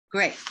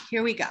Great,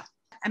 here we go.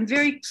 I'm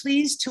very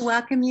pleased to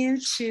welcome you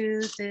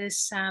to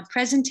this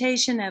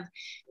presentation of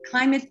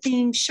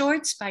climate-themed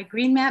shorts by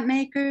green map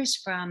makers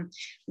from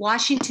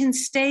Washington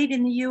State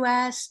in the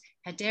US,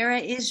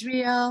 Hadera,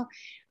 Israel,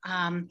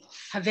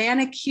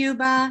 Havana,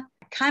 Cuba,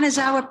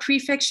 Kanazawa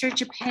Prefecture,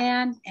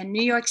 Japan, and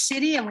New York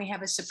City, and we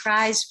have a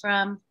surprise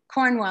from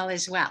Cornwall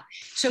as well.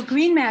 So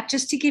Green Map,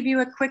 just to give you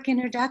a quick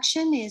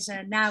introduction, is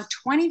a now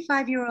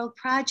 25-year-old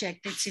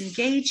project that's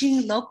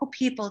engaging local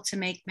people to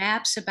make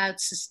maps about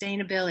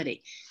sustainability.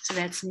 So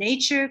that's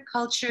nature,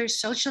 culture,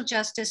 social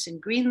justice,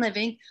 and green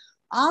living,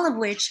 all of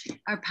which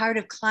are part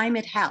of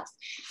climate health.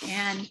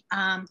 And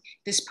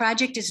this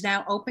project is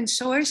now open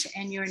source,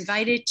 and you're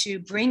invited to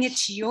bring it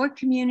to your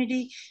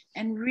community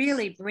and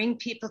really bring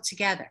people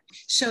together.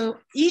 So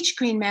each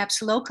green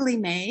map's locally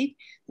made.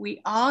 We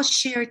all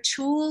share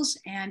tools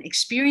and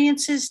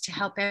experiences to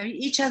help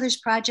each other's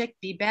project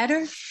be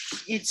better.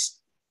 It's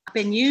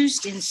been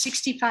used in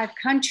 65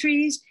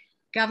 countries,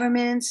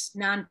 governments,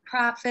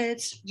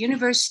 nonprofits,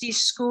 universities,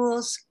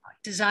 schools,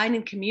 design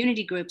and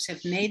community groups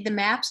have made the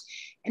maps.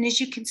 And as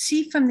you can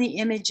see from the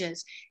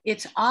images,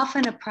 it's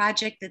often a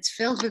project that's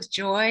filled with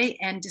joy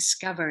and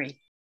discovery.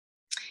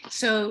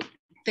 So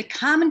the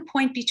common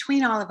point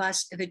between all of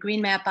us are the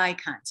green map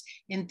icons.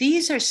 And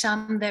these are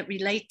some that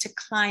relate to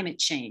climate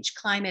change,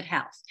 climate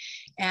health.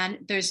 And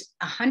there's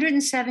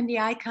 170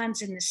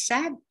 icons in the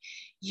set.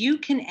 You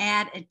can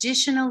add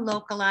additional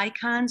local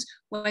icons,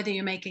 whether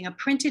you're making a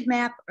printed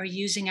map or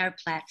using our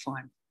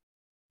platform.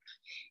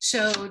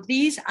 So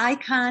these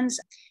icons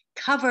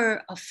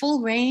cover a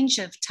full range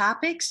of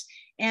topics,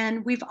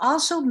 and we've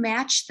also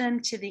matched them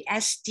to the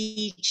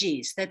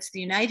SDGs. That's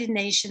the United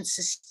Nations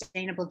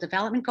Sustainable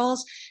Development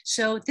Goals.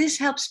 So this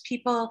helps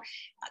people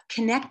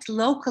connect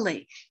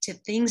locally to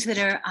things that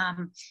are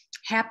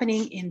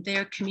happening in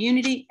their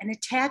community and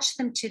attach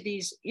them to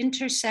these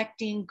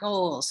intersecting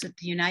goals that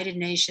the United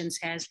Nations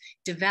has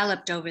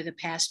developed over the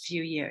past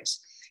few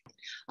years.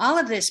 All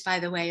of this, by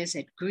the way, is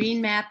at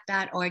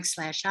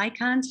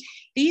greenmap.org/icons.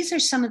 These are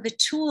some of the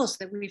tools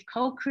that we've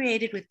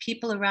co-created with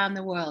people around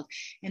the world,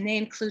 and they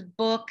include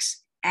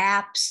books,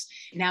 apps,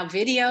 now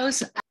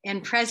videos,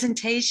 and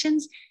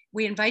presentations.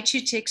 We invite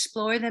you to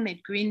explore them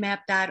at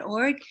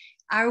greenmap.org.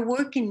 Our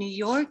work in New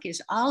York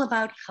is all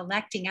about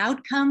collecting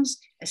outcomes,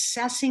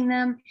 assessing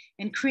them,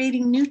 and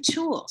creating new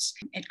tools.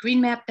 At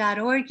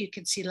greenmap.org, you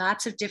can see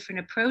lots of different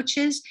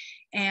approaches,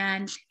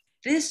 and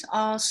this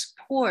all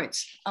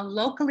supports a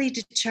locally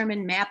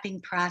determined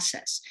mapping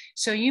process.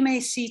 So you may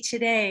see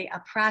today a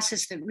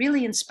process that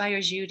really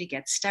inspires you to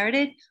get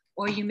started,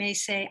 or you may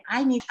say,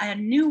 I need a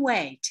new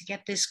way to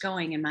get this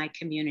going in my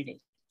community.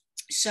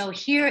 So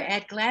here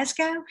at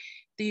Glasgow,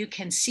 you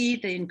can see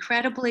the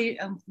incredibly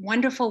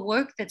wonderful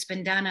work that's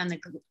been done on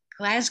the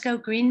Glasgow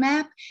Green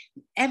Map.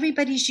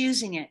 Everybody's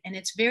using it, and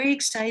it's very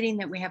exciting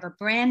that we have a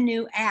brand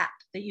new app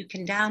that you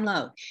can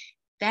download.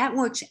 That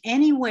works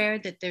anywhere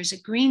that there's a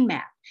green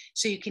map.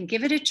 So you can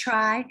give it a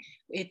try.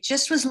 It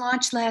just was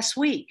launched last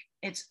week.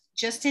 It's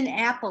just in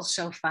Apple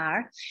so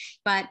far,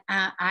 but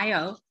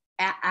ISO,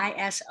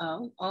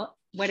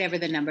 whatever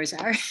the numbers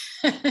are.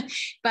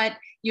 But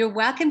you're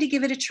welcome to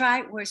give it a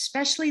try. We're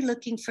especially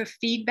looking for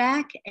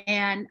feedback,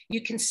 and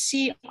you can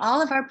see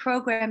all of our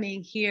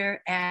programming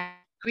here at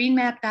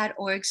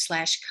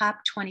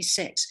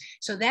greenmap.org/COP26.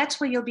 So that's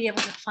where you'll be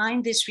able to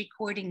find this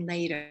recording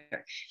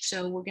later.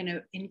 So we're going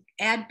to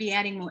be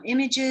adding more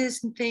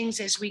images and things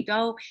as we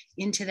go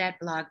into that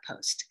blog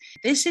post.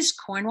 This is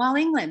Cornwall,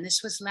 England.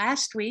 This was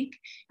last week.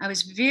 I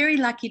was very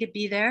lucky to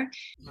be there.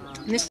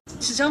 And this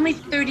is only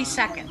 30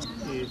 seconds.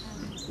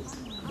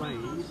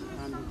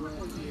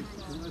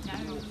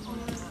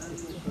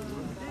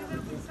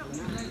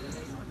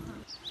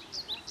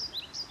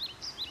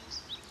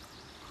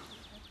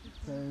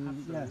 So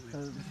yeah, so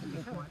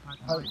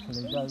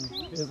hopefully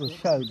it will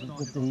show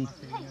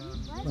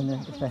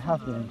that if they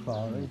have the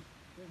inquiry.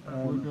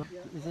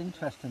 What's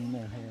interesting me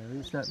here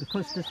is that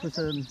because this was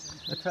a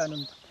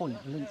turning point,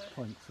 a link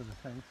point sort of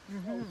thing.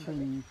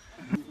 Between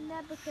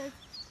no, because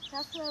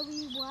that's where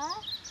we were.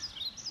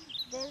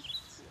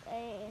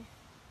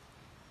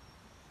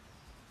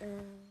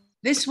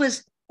 This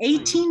was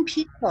 18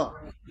 people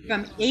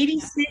from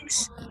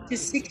 86 to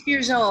 6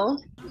 years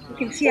old. You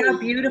can see how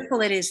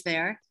beautiful it is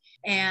there,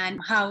 and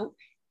how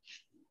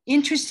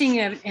interesting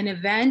an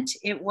event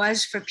it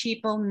was for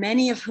people,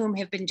 many of whom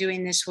have been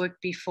doing this work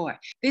before.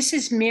 This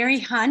is Mary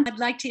Hunt. I'd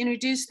like to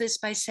introduce this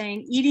by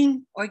saying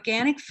eating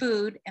organic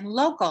food and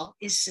local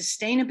is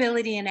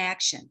sustainability in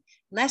action.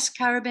 Less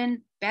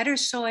carbon, better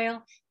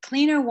soil,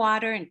 cleaner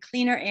water, and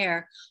cleaner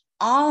air,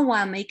 all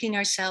while making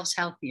ourselves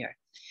healthier.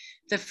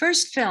 The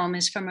first film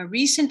is from a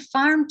recent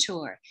farm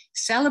tour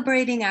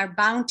celebrating our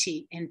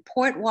bounty in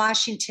Port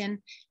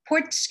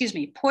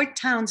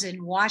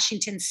Townsend,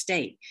 Washington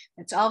State.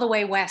 That's all the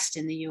way west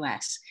in the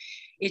US.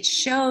 It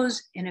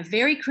shows in a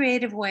very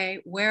creative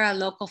way where our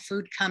local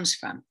food comes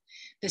from.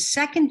 The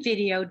second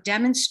video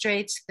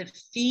demonstrates the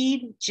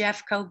Feed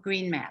Jeffco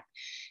Green Map.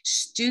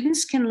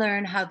 Students can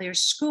learn how their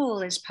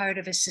school is part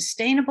of a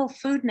sustainable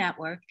food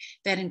network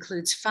that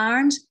includes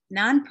farms,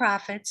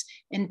 nonprofits,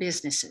 and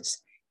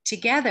businesses.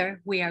 Together,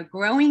 we are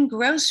growing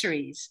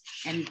groceries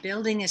and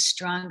building a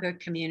stronger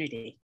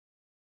community.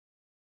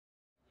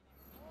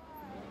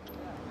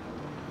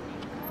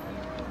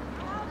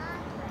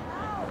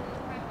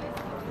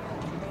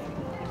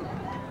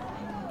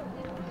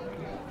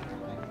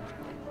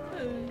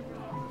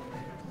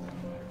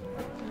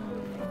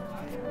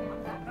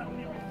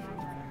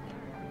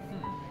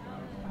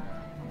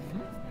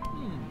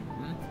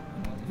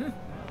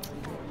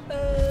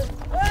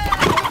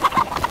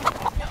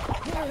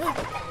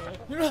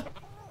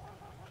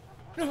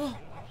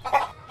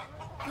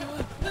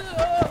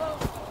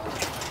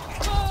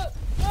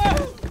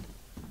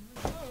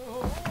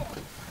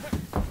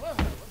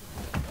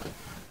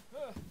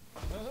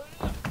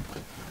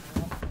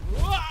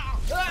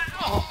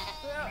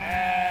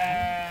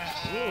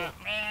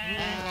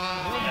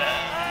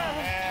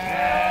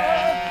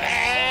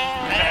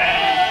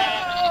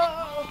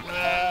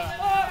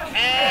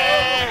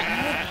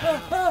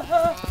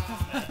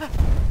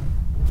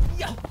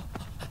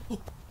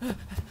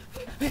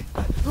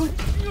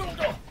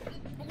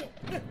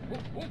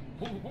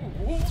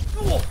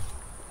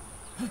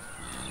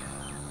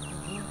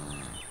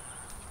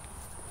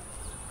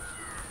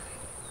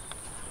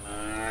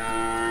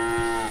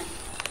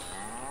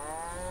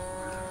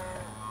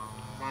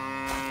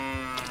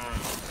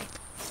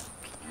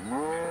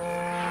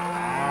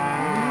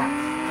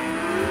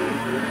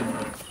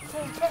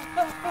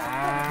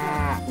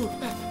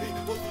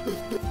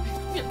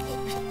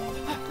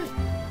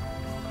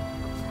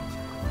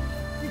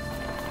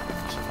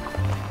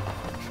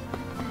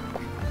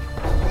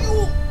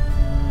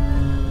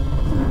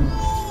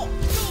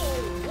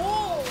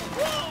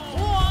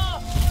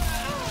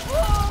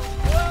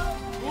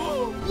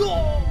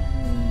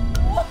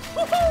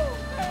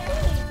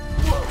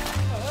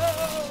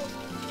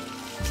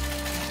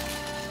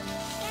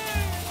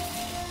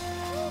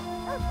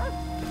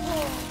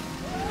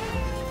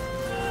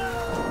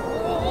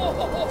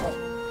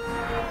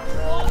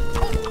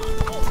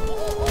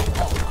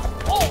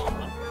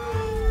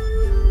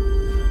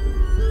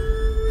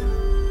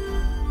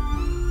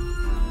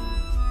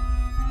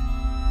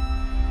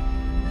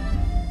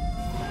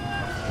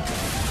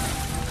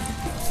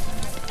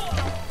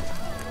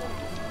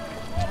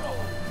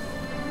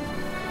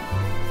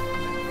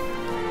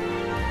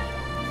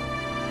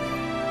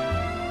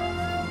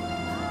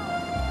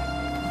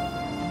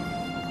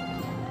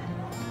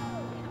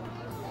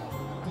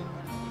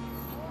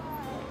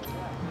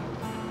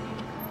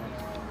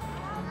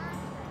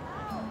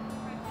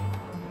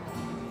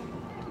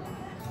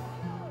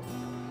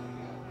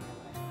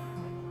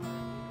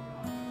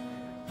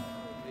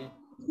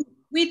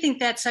 We think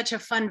that's such a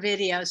fun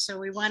video, so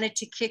we wanted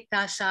to kick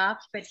us off.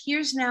 But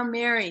here's now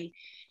Mary.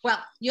 Well,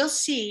 you'll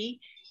see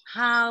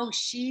how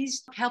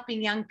she's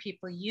helping young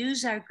people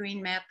use our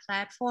Green Map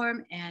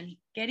platform and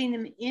getting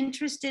them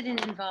interested and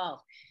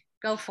involved.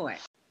 Go for it.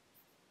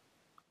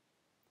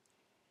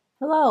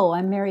 Hello,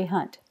 I'm Mary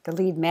Hunt, the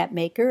lead map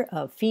maker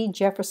of Feed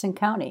Jefferson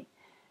County.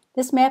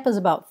 This map is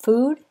about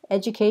food,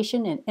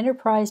 education, and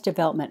enterprise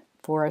development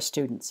for our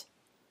students.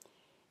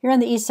 Here on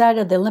the east side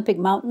of the Olympic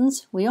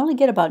Mountains, we only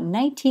get about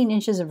 19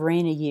 inches of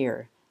rain a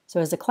year.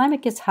 So as the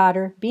climate gets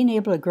hotter, being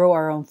able to grow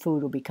our own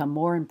food will become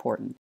more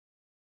important.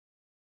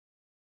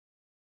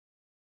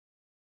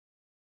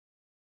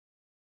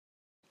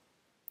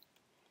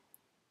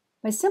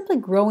 By simply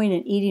growing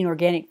and eating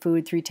organic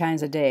food 3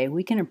 times a day,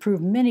 we can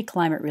improve many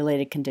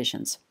climate-related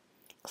conditions.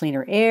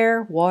 Cleaner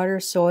air, water,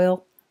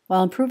 soil,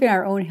 while improving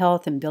our own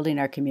health and building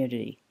our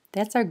community.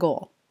 That's our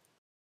goal.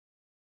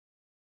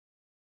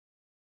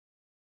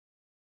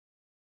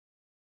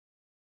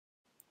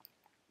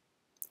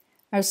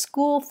 Our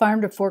school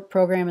Farm to Fork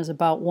program is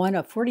about one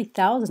of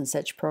 40,000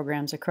 such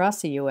programs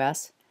across the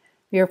U.S.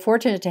 We are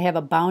fortunate to have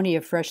a bounty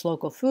of fresh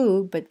local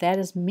food, but that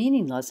is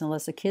meaningless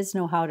unless the kids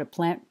know how to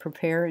plant,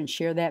 prepare, and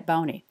share that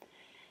bounty.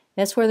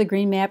 That's where the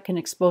Green Map can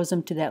expose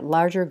them to that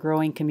larger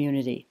growing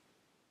community.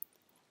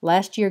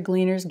 Last year,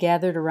 gleaners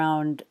gathered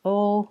around,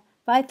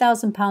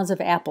 5,000 pounds of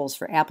apples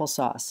for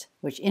applesauce,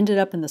 which ended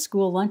up in the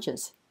school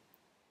lunches.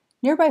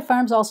 Nearby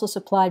farms also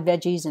supplied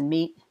veggies and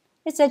meat.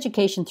 It's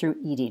education through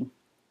eating.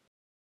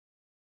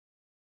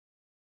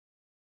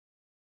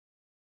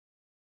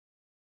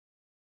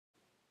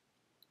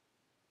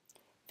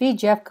 Feed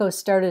Jeffco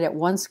started at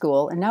one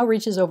school and now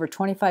reaches over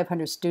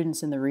 2,500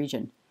 students in the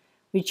region.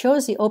 We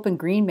chose the Open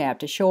Green Map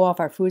to show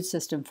off our food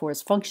system for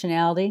its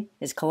functionality,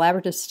 its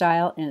collaborative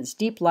style, and its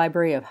deep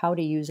library of how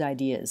to use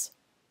ideas.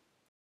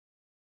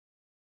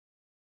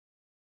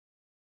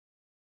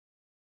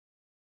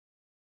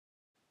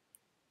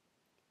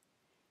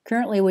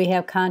 Currently, we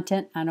have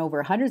content on over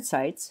 100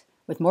 sites,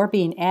 with more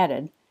being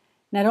added.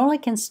 Not only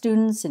can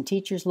students and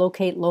teachers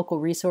locate local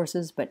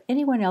resources, but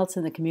anyone else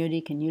in the community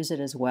can use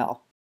it as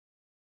well.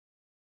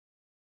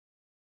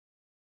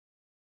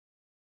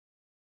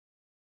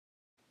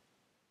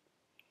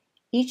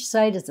 Each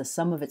site is the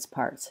sum of its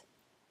parts.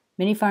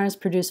 Many farms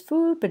produce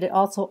food, but it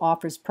also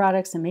offers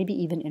products and maybe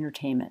even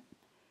entertainment.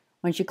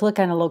 Once you click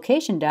on a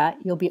location dot,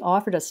 you'll be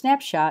offered a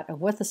snapshot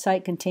of what the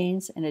site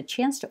contains and a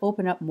chance to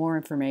open up more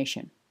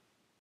information.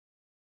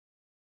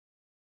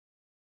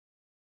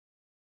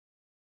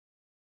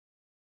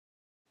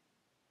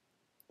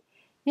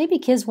 Maybe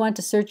kids want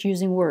to search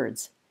using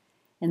words.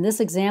 In this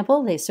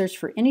example, they search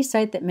for any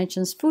site that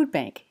mentions food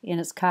bank in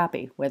its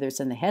copy, whether it's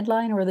in the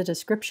headline or the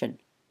description.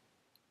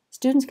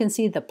 Students can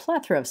see the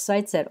plethora of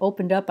sites that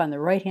opened up on the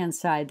right-hand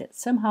side that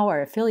somehow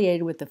are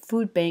affiliated with the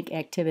food bank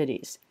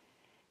activities.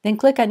 Then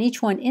click on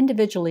each one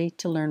individually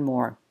to learn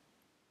more.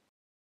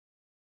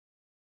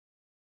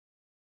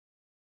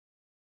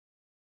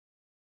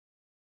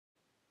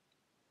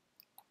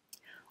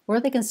 Or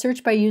they can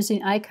search by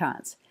using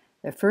icons.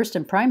 The first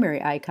and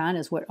primary icon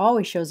is what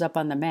always shows up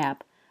on the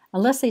map,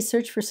 unless they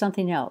search for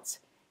something else.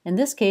 In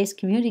this case,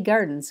 Community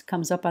Gardens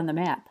comes up on the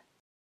map.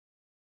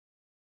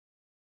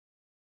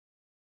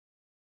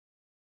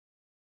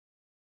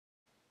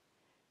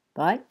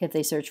 But if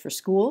they search for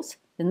schools,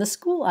 then the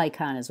school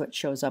icon is what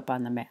shows up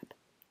on the map.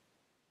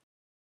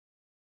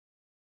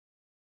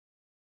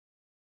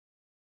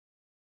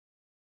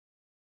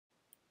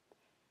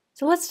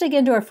 So let's dig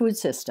into our food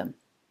system.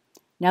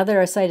 Now that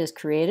our site is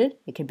created,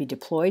 it can be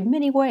deployed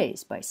many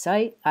ways, by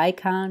site,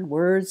 icon,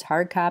 words,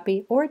 hard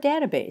copy, or a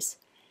database.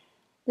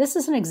 This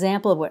is an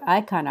example of what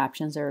icon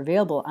options are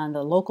available on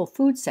the local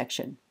food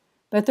section,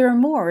 but there are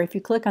more if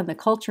you click on the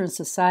Culture and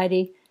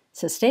Society,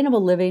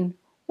 Sustainable Living,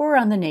 or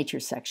on the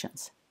Nature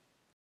sections.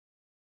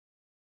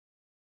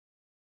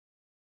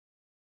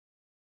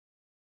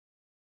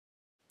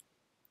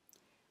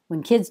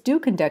 When kids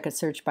do conduct a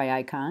search by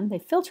icon, they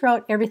filter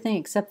out everything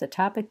except the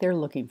topic they're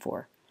looking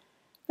for.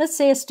 Let's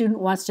say a student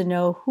wants to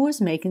know who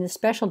is making the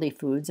specialty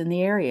foods in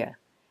the area.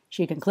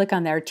 She can click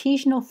on the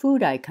artisanal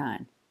food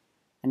icon.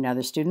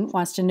 Another student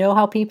wants to know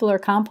how people are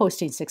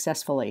composting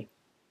successfully,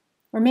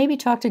 or maybe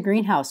talk to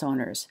greenhouse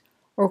owners,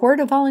 or where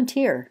to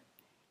volunteer.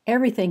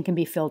 Everything can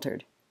be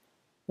filtered.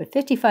 With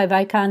 55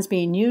 icons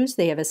being used,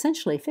 they have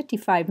essentially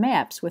 55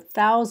 maps with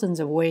thousands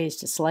of ways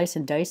to slice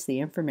and dice the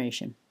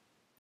information.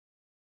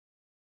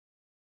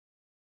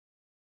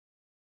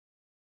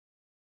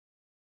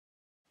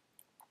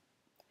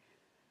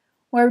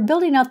 While we're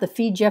building out the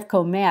Feed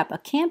Jeffco map, a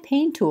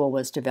campaign tool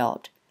was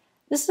developed.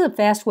 This is a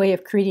fast way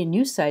of creating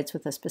new sites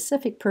with a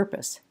specific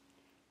purpose.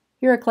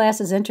 Here a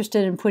class is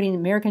interested in putting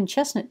American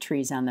chestnut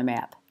trees on the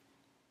map.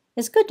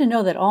 It's good to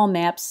know that all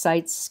maps,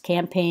 sites,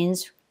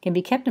 campaigns can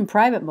be kept in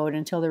private mode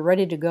until they're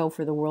ready to go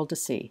for the world to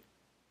see.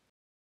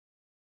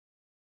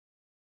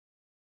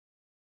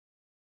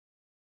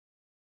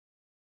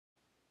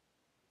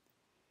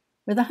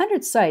 With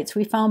 100 sites,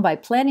 we found by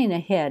planning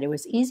ahead it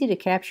was easy to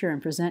capture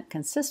and present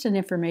consistent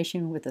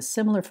information with a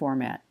similar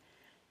format.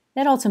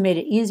 That also made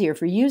it easier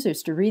for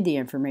users to read the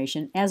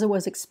information as it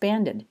was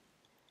expanded.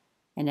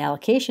 A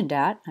location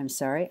dot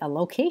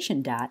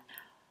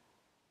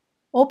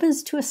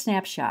opens to a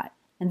snapshot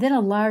and then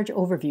a large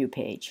overview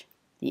page.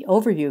 The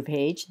overview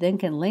page then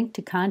can link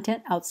to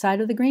content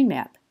outside of the green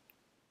map.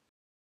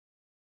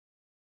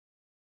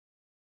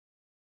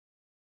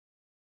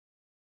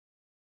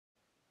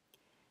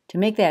 To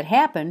make that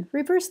happen,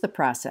 reverse the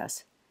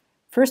process.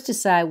 First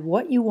decide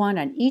what you want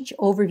on each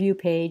overview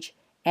page,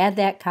 add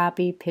that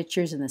copy,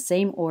 pictures in the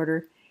same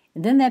order,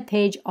 and then that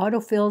page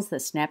autofills the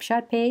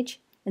snapshot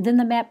page and then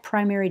the map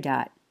primary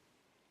dot.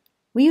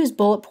 We use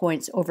bullet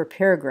points over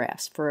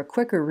paragraphs for a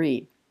quicker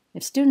read.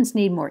 If students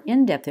need more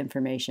in-depth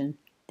information,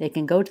 they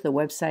can go to the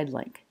website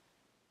link.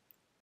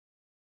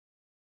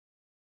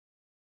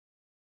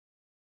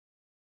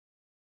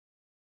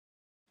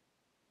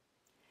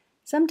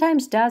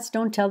 Sometimes dots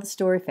don't tell the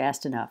story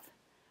fast enough.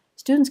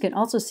 Students can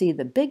also see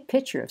the big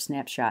picture of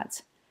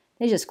snapshots.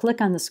 They just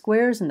click on the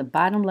squares in the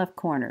bottom left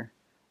corner.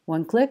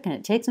 One click and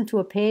it takes them to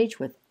a page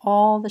with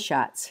all the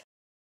shots.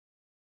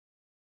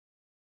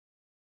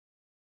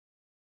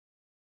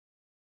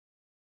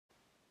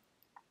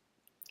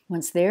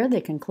 Once there, they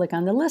can click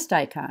on the list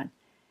icon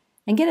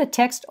and get a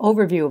text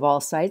overview of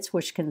all sites,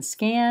 which can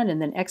scan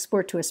and then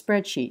export to a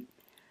spreadsheet.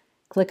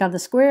 Click on the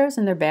squares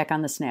and they're back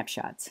on the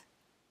snapshots.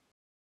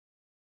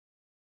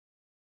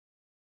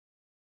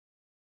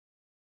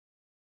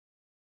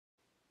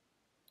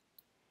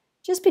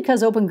 Just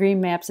because Open Green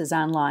Maps is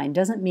online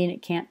doesn't mean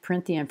it can't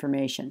print the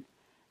information.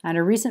 On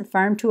a recent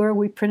farm tour,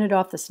 we printed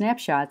off the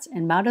snapshots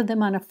and mounted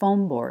them on a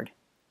foam board.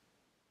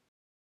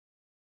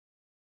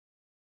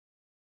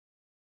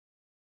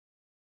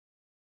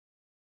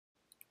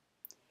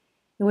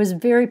 It was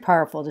very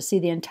powerful to see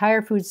the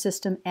entire food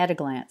system at a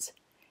glance,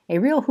 a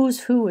real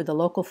who's who of the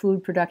local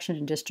food production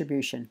and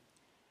distribution.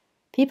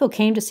 People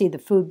came to see the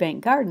food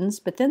bank gardens,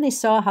 but then they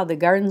saw how the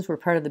gardens were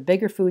part of the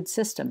bigger food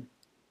system.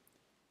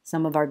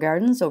 Some of our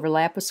gardens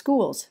overlap with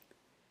schools.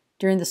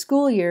 During the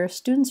school year,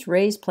 students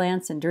raise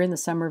plants and during the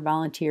summer,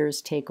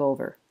 volunteers take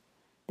over.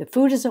 The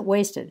food isn't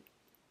wasted.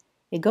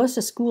 It goes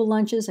to school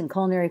lunches and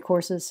culinary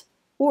courses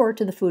or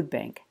to the food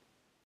bank.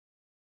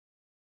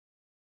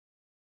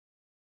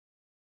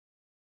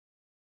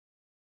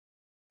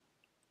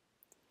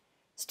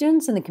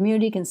 Students in the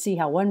community can see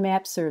how one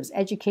map serves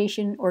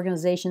education,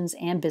 organizations,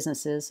 and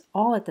businesses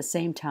all at the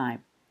same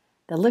time.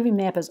 The living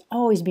map is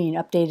always being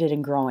updated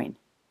and growing.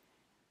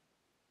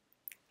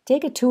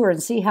 Take a tour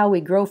and see how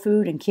we grow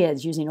food and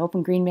kids using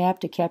Open Green Map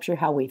to capture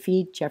how we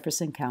feed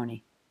Jefferson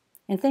County.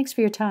 And thanks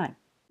for your time.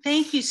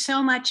 Thank you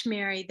so much,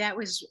 Mary.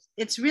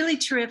 It's really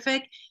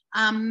terrific.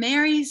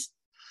 Mary's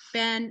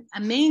been a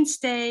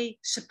mainstay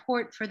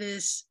support for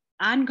this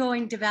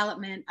ongoing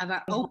development of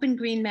our Open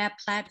Green Map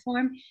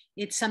platform.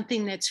 It's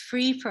something that's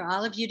free for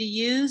all of you to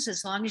use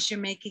as long as you're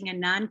making a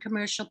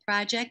non-commercial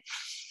project.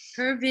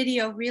 Her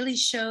video really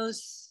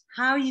shows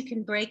how you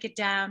can break it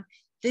down.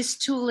 This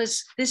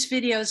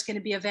video is going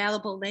to be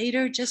available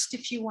later, just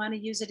if you want to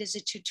use it as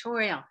a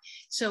tutorial.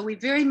 So we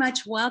very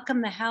much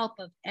welcome the help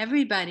of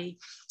everybody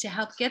to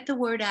help get the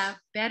word out,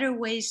 better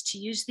ways to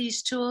use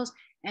these tools.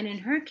 And in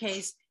her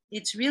case,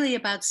 it's really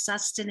about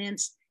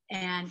sustenance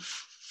and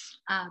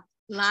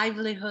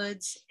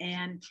livelihoods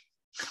and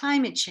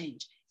climate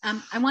change.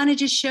 I want to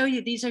just show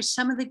you, these are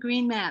some of the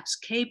green maps: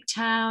 Cape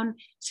Town,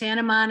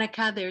 Santa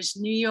Monica, there's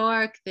New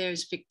York,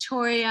 there's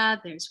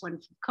Victoria, there's one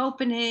from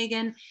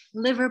Copenhagen,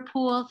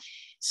 Liverpool.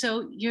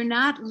 So you're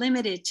not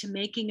limited to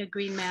making a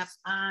green map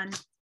on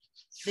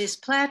this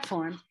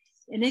platform.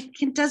 And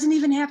it doesn't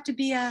even have to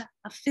be a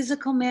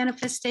physical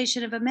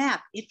manifestation of a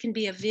map. It can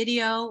be a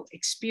video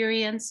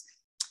experience.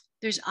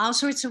 There's all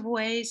sorts of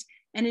ways.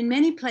 And in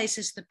many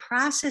places, the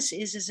process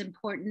is as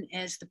important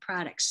as the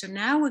product. So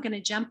now we're going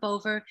to jump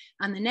over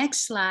on the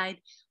next slide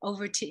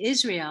over to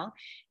Israel.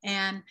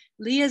 And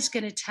Leah's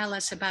going to tell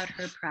us about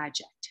her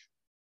project.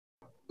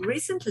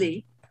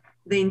 Recently,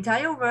 the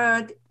entire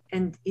world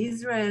and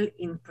Israel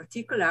in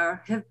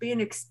particular have been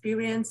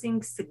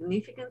experiencing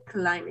significant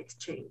climate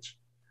change.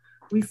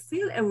 We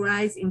feel a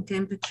rise in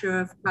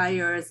temperature,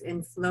 fires,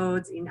 and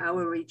floods in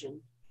our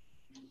region.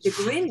 The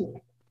Green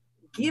Map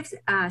gives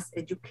us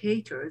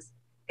educators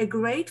a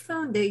great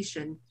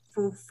foundation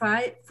for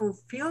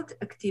field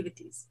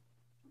activities.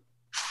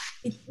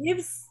 It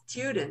gives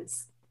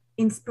students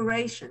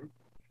inspiration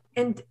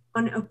and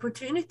an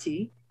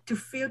opportunity to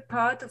feel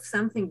part of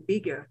something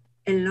bigger,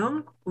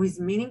 along with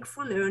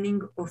meaningful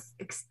learning of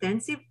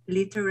extensive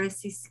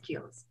literacy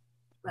skills.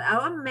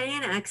 Our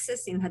main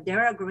access in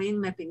Hadera Green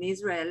Map in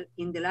Israel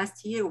in the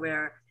last year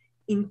were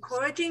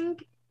encouraging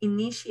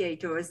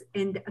initiators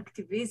and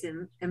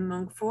activism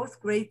among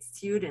fourth grade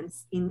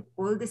students in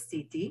all the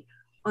city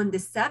on the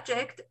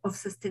subject of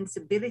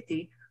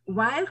sustainability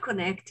while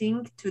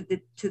connecting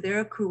to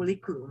their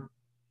curriculum.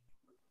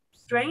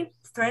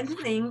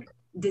 Strengthening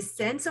the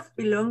sense of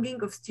belonging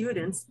of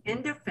students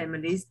and their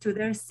families to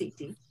their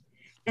city,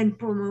 and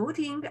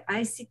promoting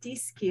ICT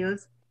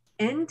skills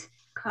and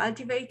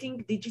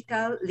cultivating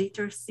digital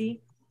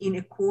literacy in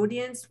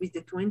accordance with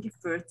the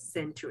 21st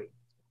century.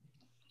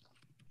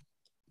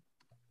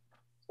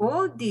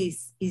 All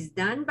this is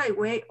done by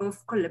way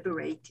of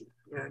collaborative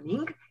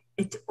learning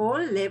at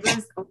all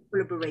levels of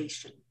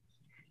collaboration.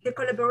 The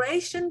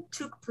collaboration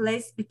took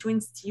place between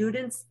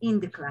students in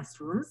the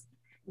classrooms,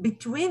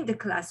 between the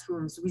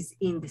classrooms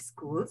within the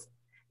schools,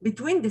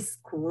 between the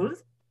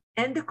schools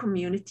and the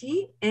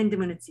community and the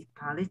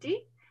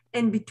municipality,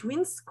 and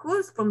between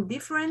schools from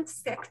different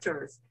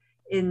sectors.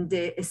 And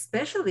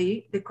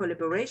especially the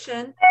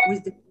collaboration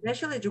with the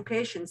special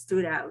education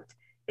stood out,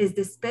 as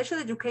the special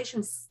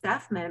education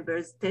staff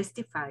members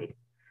testified.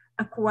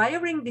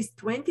 Acquiring these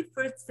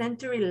 21st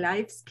century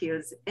life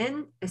skills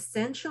and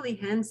essentially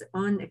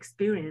hands-on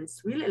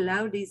experience will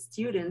allow these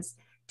students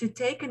to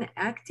take an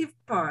active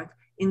part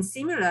in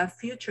similar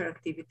future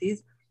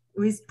activities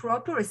with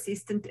proper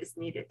assistance as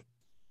needed.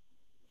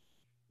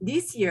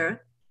 This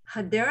year,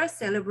 Hadera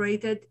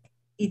celebrated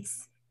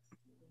its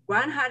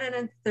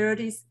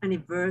 130th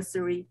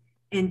anniversary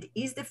and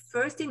is the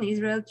first in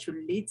Israel to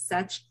lead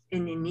such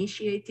an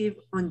initiative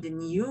on the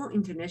new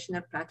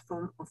international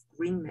platform of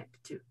Green Map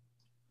 2.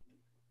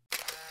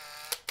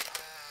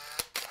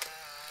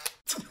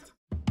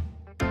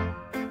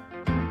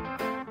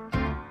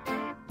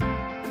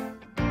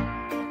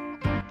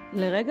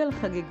 לרגל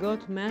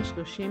חגיגות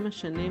 130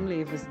 השנים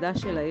להיווסדה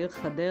של העיר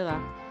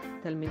חדרה,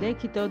 תלמידי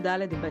כיתות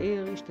ד'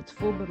 בעיר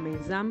השתתפו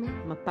במיזם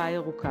מפה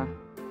ירוקה.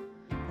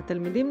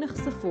 התלמידים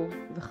נחשפו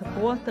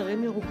וחקרו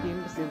אתרים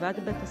ירוקים בסביבת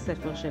בית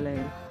הספר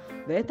שלהם,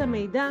 ואת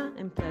המידע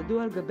הם תעדו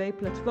על גבי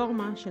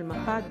פלטפורמה של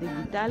מפה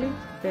דיגיטלית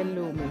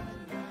בינלאומית.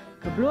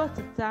 קבלו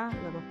הצצה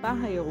למפה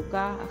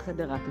הירוקה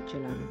החדרתית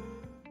שלנו.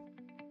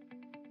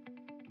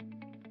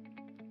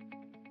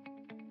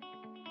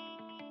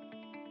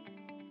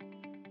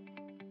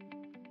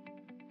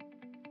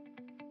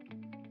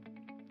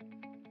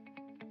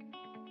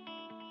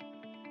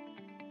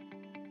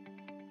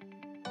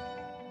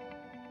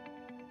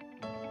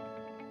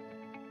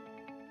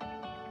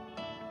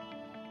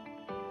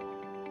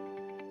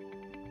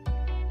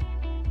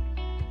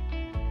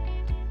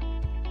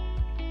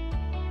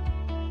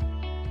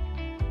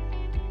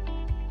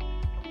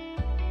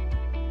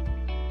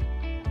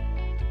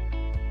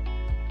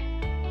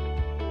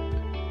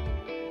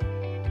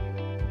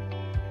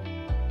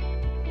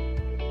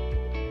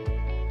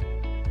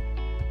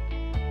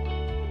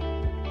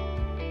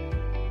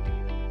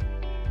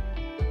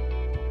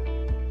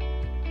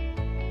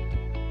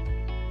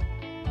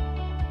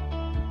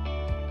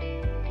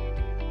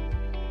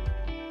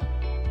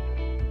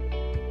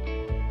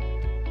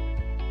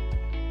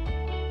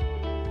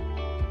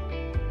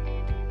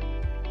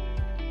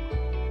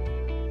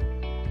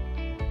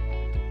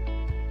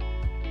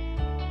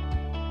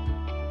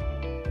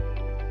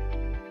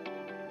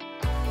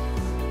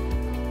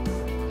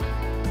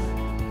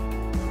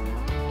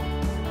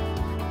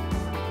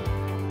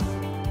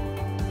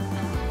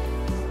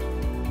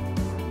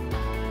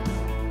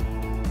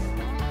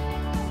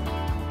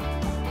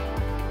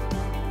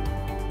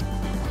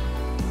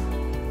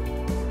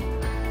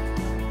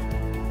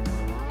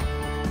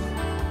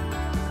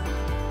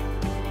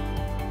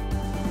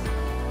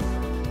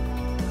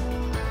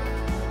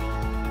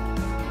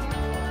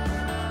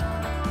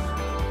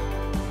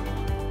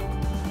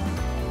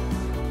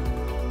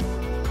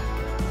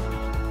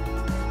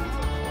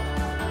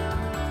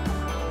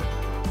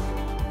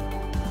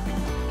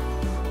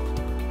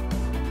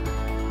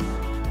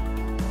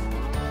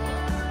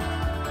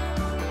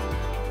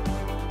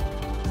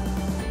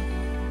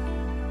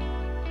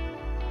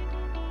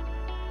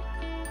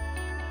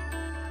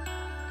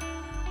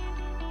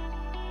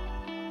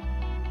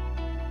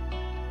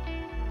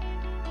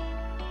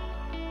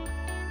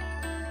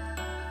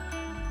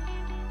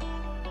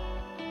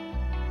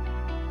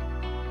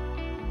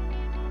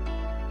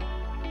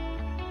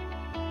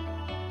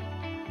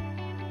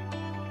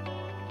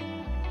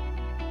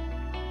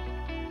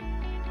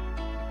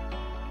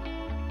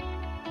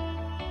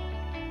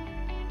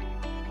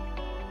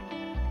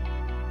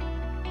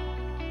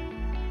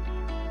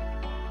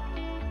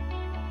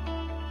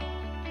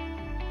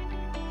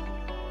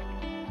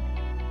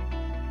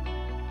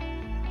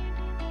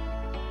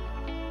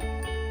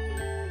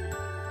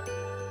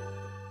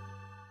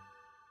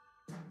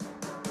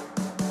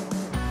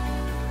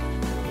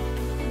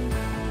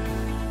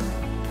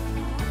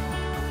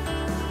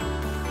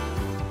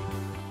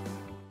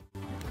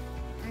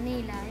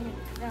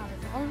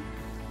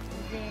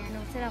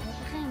 להראות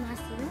לכם מה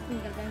עשינו עם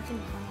גלגלים של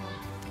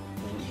מכוניות.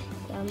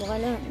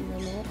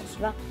 המורה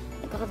חשבה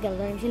לקחת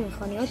גלגלים של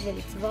מכוניות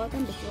ולצבוע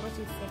אותם בצורה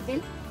של ספל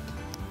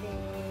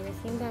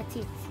ולשים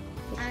בעציץ.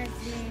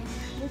 אז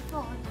יש פה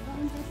עוד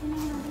דברים שעשינו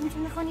עם גלגלים של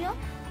מכוניות.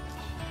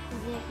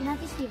 זה פינת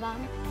ישיבה.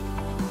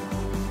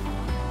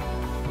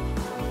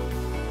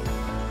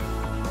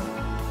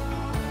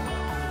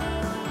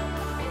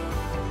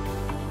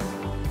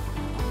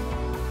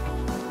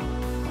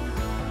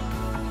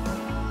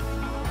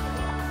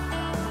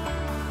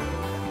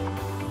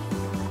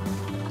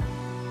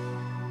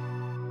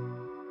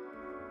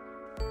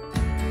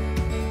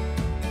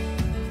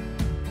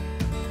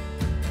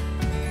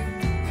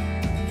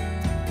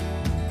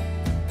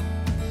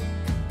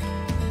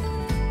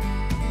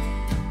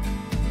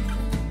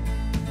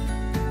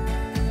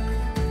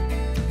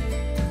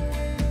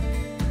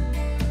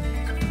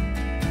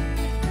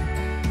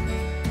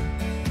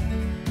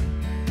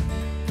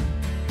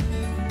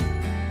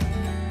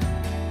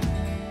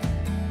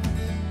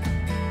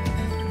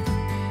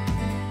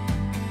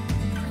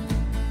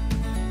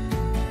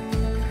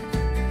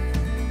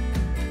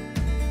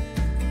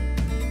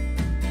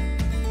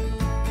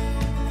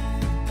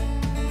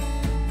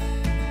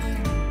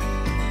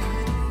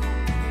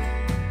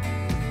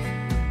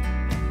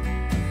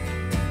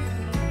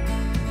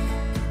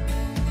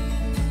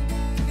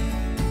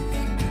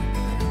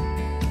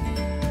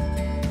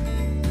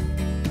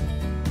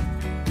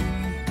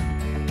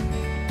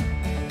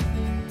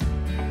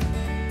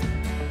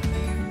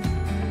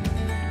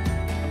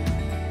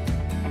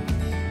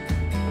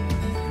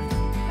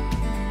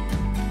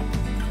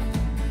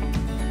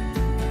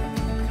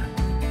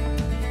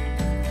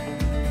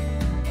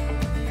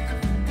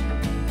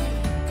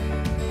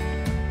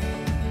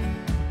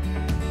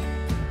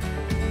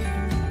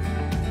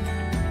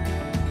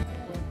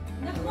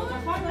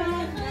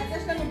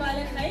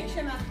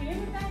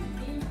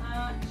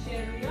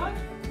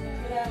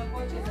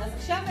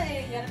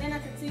 ירדנה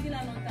תציגי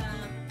לנו את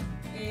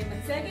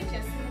המצגת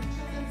שעשינו.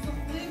 שאתם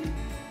זוכרים,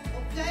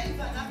 אוקיי,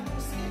 ואנחנו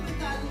עוסקים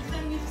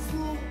בתהליכי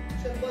מחזור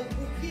של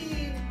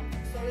בקבוקים,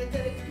 פסולת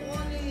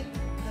אלקטרונית,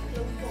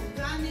 חקלאות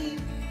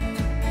אורגנית.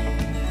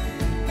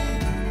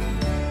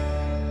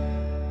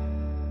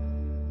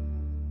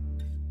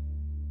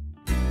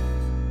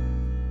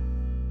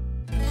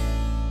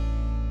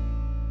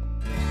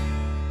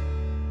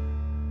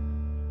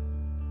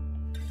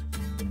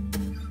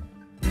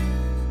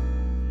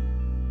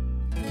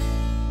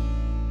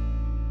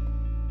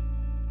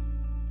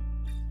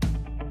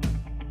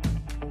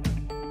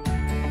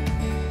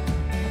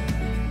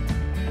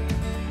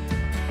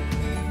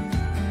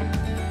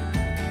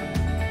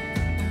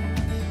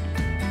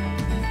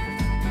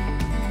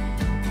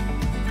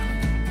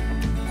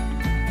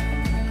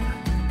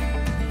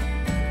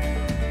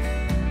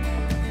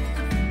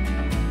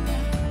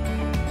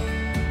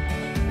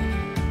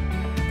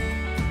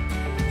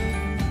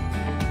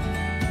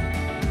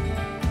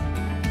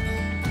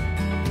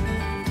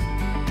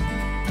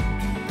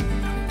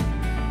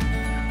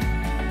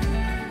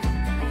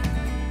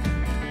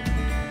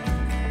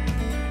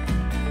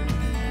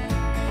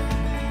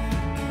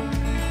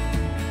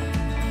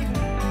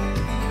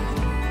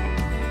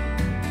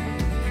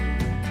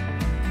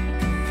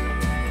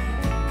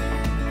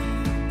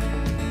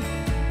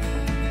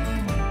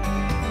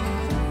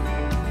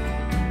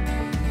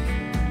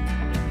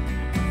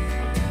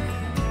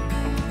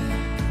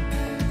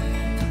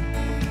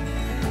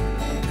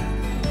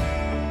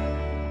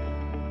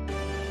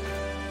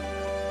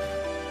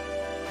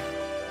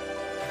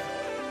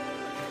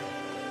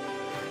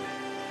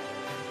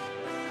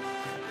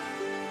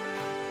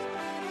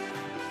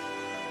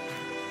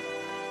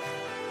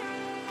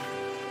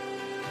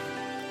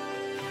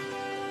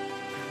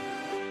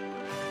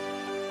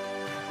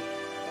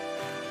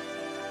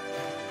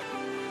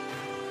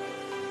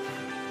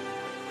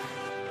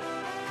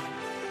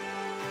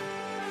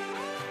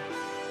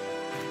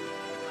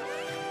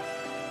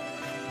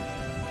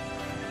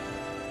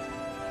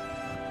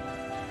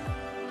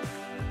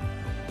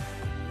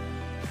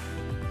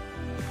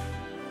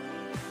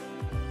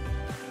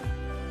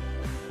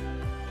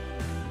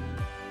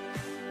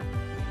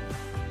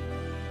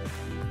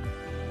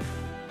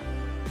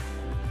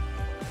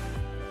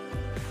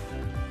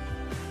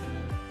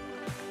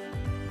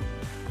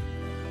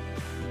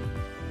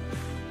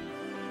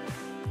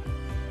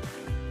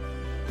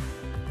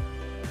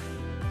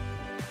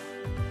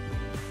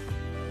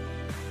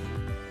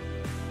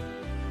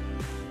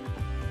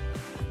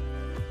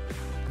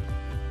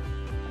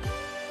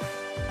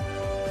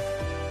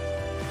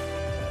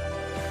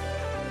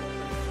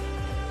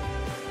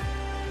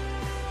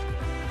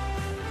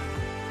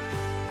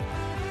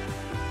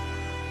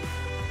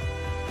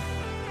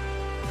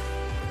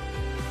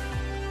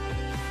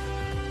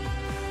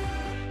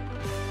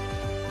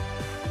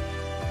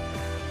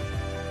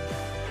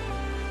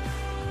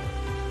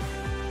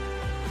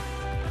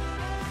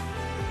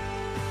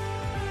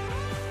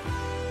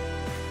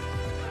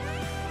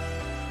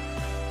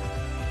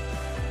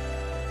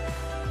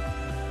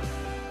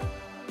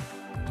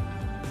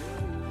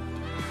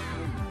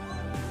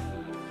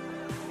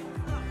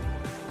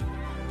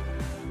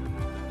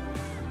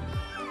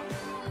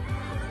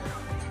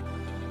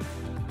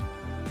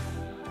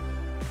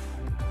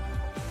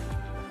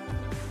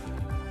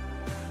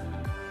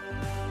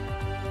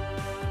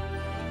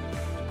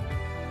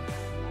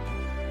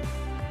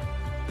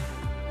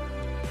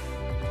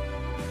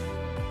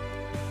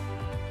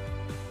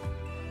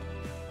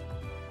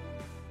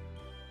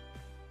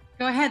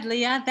 Go ahead,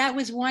 Leah. That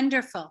was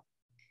wonderful.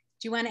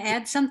 Do you want to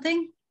add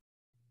something?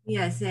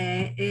 Yes,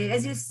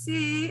 as you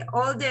see,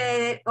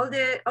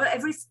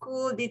 every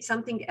school did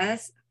something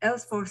else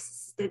for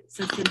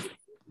sustainability.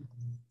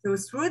 So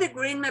through the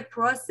Green Map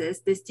process,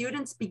 the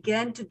students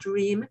began to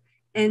dream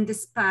and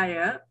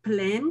aspire,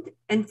 planned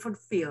and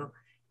fulfill.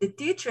 The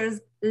teachers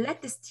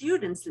let the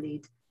students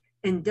lead,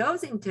 and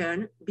those in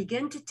turn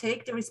began to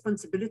take the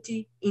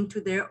responsibility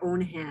into their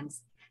own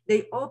hands.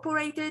 They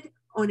operated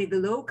on a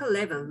local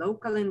level,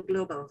 local and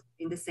global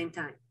in the same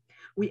time.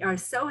 We are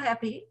so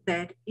happy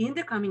that in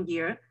the coming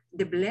year,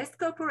 the blessed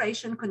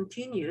cooperation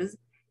continues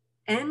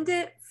and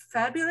the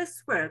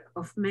fabulous work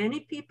of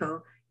many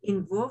people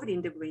involved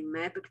in the Green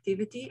Map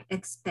activity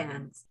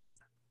expands.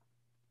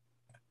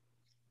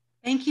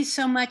 Thank you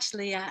so much,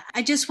 Leah.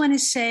 I just want to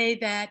say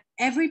that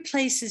every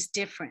place is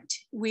different.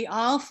 We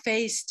all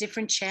face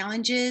different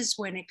challenges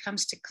when it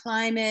comes to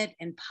climate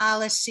and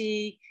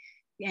policy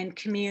and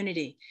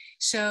community.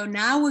 So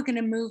now we're going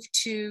to move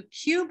to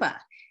Cuba.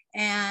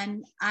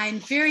 And I'm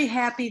very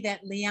happy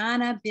that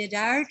Liana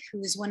Bidart,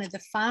 who is one of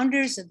the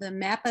founders of the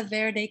Mapa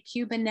Verde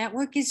Cuba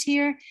Network, is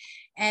here,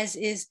 as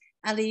is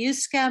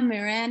Aliuska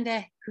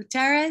Miranda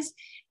Gutierrez.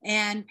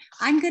 And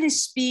I'm going to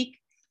speak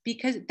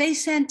because they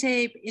sent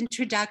an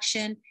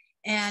introduction,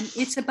 and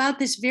it's about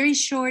this very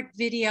short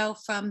video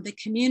from the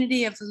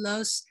community of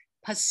Los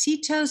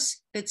Pasitos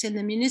that's in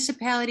the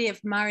municipality of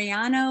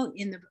Mariano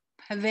in the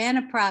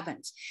Havana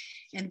province.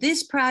 And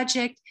this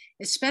project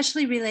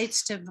especially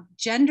relates to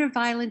gender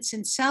violence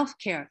and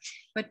self-care,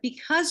 but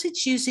because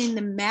it's using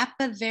the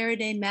Mapa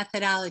Verde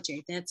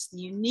methodology, that's the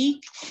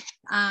unique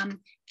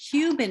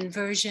Cuban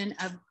version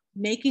of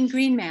making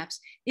green maps,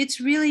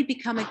 it's really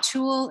become a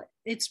tool.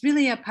 It's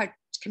really a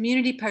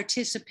community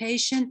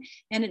participation,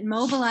 and it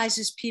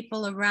mobilizes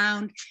people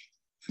around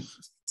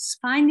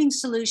finding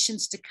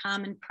solutions to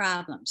common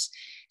problems.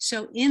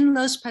 So in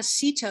Los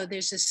Pasitos,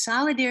 there's a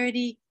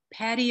solidarity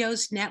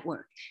patios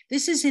network.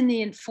 This is in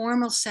the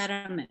informal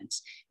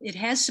settlements. It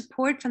has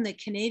support from the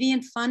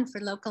Canadian Fund for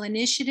Local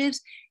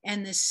Initiatives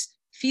and this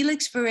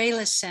Felix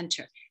Varela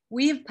Center.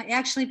 We have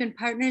actually been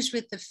partners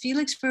with the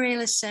Felix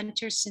Varela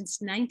Center since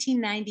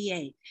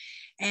 1998.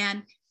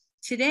 And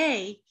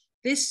today,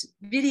 this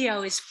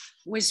video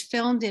was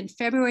filmed in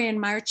February and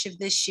March of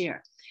this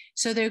year.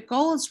 So their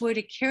goals were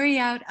to carry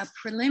out a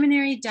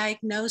preliminary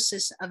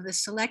diagnosis of the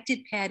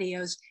selected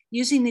patios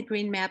using the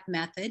Green Map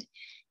method,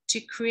 to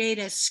create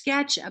a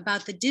sketch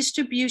about the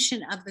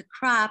distribution of the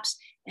crops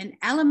and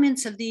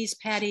elements of these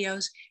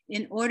patios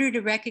in order to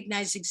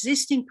recognize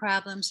existing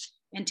problems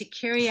and to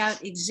carry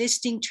out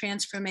existing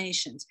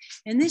transformations.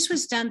 And this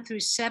was done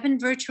through 7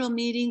 virtual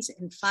meetings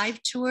and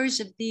 5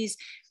 tours of these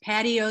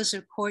patios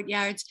or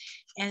courtyards,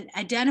 and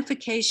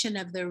identification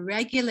of the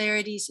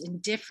regularities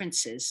and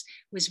differences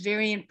was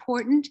very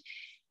important.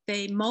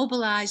 They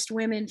mobilized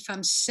women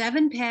from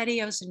 7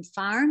 patios and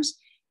farms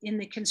in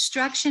the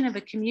construction of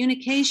a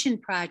communication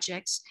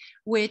projects,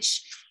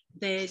 which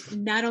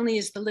not only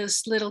is the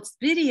little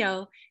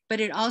video, but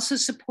it also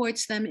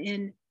supports them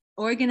in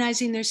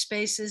organizing their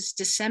spaces,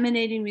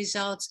 disseminating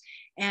results,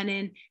 and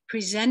in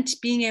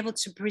being able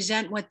to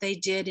present what they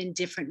did in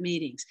different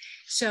meetings.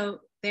 So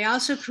they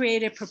also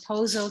created a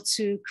proposal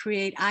to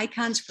create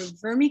icons for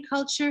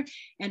vermiculture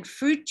and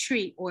fruit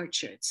tree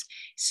orchards.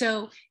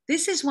 So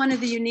this is one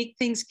of the unique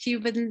things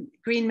Cuban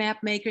Green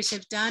Map makers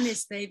have done,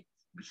 is they've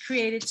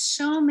created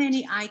so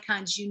many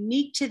icons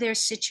unique to their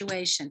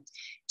situation.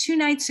 2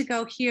 nights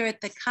ago here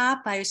at the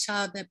COP, I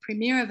saw the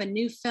premiere of a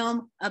new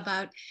film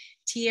about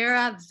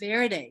Tierra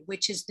Verde,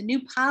 which is the new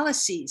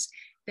policies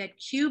that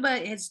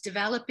Cuba is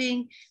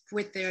developing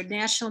with their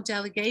national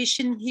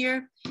delegation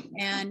here.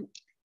 And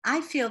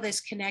I feel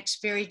this connects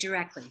very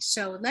directly.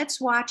 So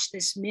let's watch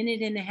this 1.5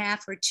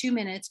 minutes or 2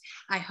 minutes.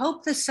 I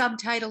hope the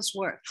subtitles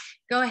work.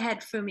 Go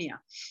ahead, Fumiyo.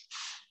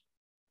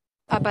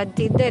 A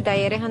partir de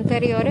talleres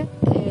anteriores,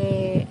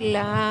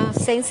 la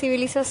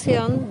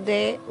sensibilización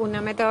de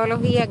una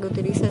metodología que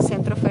utiliza el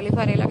Centro Felix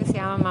Varela que se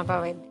llama Mapa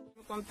Verde.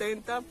 Muy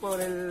contenta por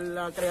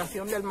la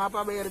creación del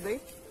Mapa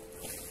Verde,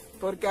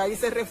 porque ahí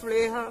se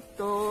refleja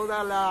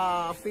toda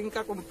la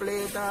finca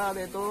completa,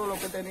 de todo lo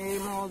que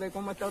tenemos, de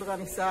cómo está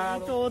organizado. He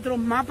visto otros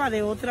mapas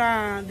de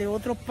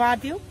otros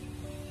patios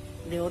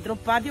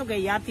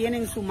que ya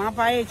tienen su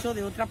mapa hecho,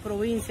 de otras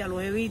provincias,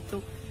 los he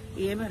visto,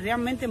 y es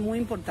realmente muy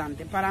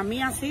importante. Para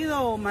mí ha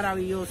sido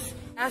maravilloso.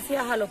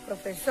 Gracias a los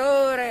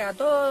profesores, a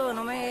todos,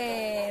 no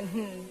me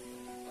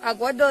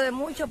acuerdo de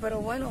mucho, pero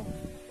bueno,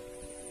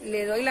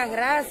 le doy las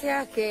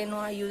gracias, que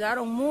nos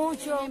ayudaron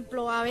mucho. Por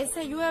ejemplo, a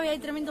veces llueve y hay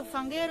tremendos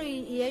fangueros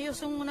y ellos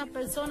son unas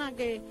personas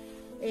que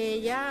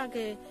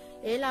que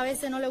él a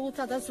veces no le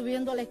gusta estar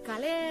subiendo la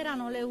escalera,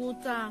 no le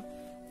gusta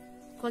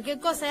cualquier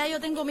cosa. Ya yo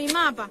tengo mi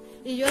mapa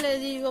y yo le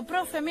digo,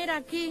 profe, mira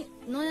aquí,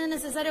 no es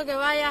necesario que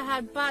vayas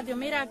al patio,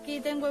 mira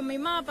aquí tengo en mi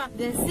mapa,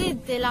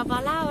 decirte la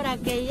palabra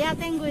que ya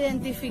tengo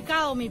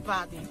identificado mi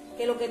patio.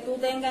 Que lo que tú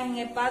tengas en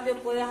el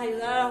patio puedas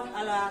ayudar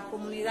a la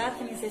comunidad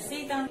que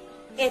necesitan.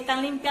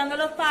 Están limpiando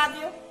los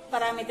patios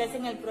para meterse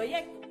en el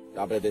proyecto.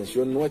 La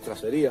pretensión nuestra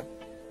sería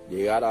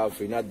llegar al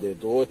final de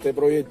todo este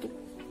proyecto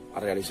a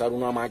realizar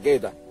una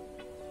maqueta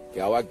que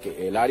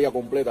abarque el área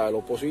completa de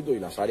los pocitos y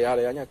las áreas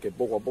aledañas que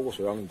poco a poco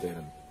se van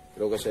integrando.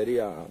 Creo que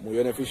sería muy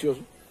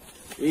beneficioso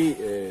y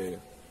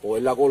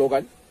poderla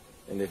colocar,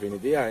 en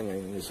definitiva,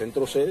 en el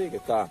centro sede que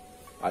está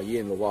allí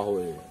en lo bajo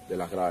de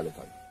las gradas del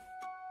estadio.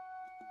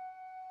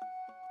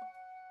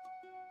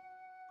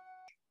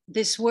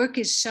 This work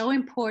is so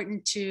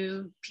important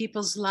to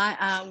people's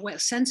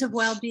sense of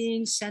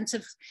well-being, sense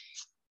of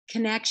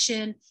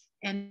connection,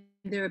 and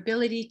their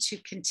ability to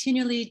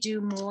continually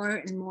do more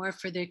and more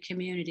for their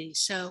community.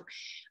 So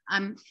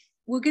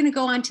we're going to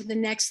go on to the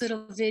next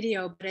little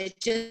video, but I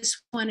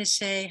just want to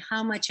say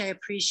how much I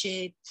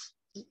appreciate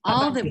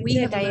all that we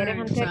have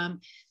learned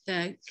from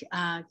the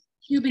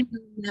Cuban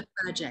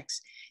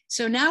projects.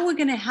 So now we're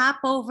going to hop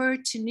over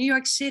to New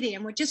York City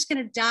and we're just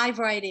going to dive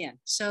right in.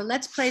 So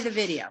let's play the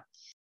video.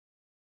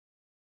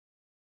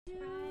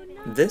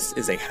 This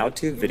is a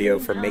how-to video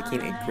for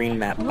making a green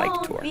map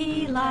bike tour.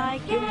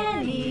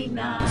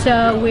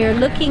 So we're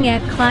looking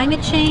at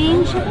climate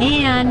change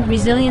and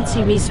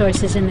resiliency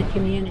resources in the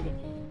community.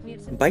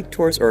 Bike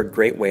tours are a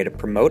great way to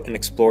promote and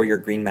explore your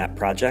green map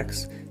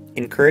projects,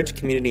 encourage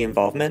community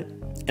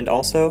involvement, and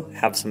also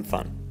have some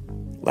fun.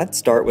 Let's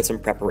start with some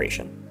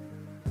preparation.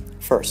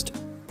 First,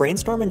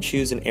 brainstorm and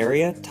choose an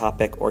area,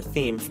 topic, or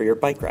theme for your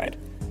bike ride.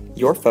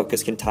 Your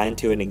focus can tie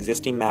into an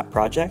existing map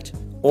project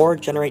or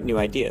generate new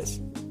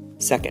ideas.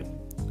 Second,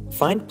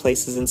 find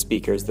places and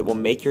speakers that will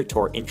make your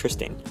tour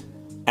interesting.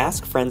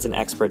 Ask friends and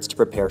experts to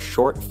prepare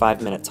short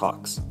 5-minute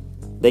talks.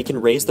 They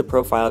can raise the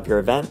profile of your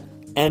event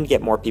and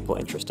get more people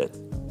interested.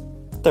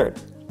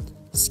 Third,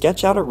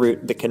 sketch out a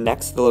route that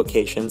connects the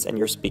locations and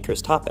your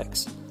speakers'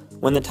 topics.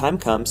 When the time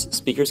comes,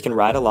 speakers can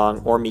ride along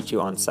or meet you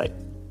on site.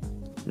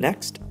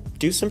 Next,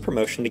 do some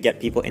promotion to get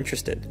people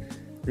interested.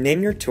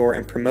 Name your tour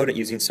and promote it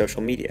using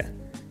social media.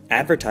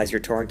 Advertise your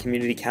tour on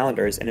community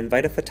calendars and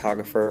invite a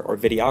photographer or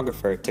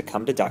videographer to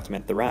come to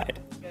document the ride.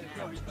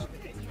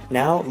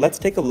 Now, let's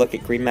take a look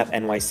at GreenMap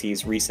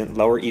NYC's recent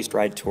Lower East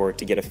Ride Tour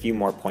to get a few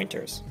more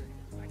pointers.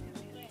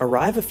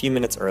 Arrive a few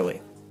minutes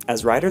early.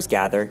 As riders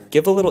gather,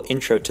 give a little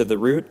intro to the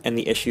route and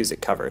the issues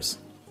it covers.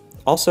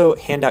 Also,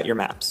 hand out your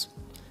maps.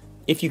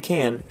 If you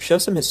can, show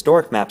some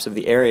historic maps of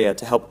the area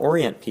to help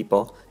orient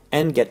people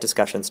and get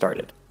discussion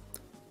started.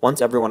 Once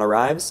everyone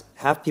arrives,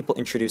 have people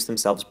introduce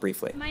themselves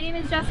briefly. My name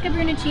is Jessica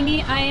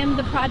Brunicini. I am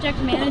the project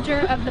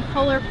manager of the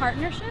Polar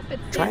Partnership.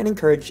 Try and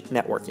encourage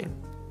networking.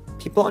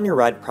 People on your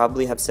ride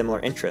probably have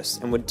similar interests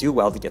and would do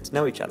well to get to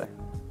know each other.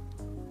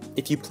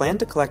 If you plan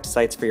to collect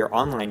sites for your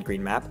online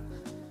green map,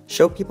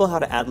 show people how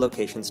to add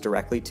locations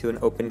directly to an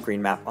open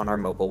green map on our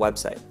mobile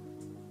website.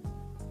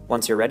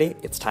 Once you're ready,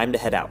 it's time to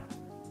head out.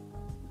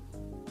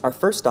 Our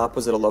first stop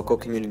was at a local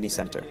community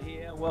center.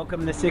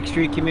 Welcome to 6th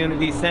Street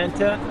Community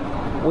Center.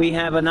 We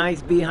have a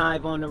nice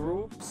beehive on the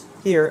roof.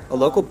 Here, a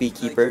local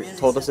beekeeper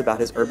told us about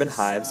his urban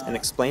hives and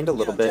explained a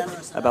little bit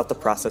about the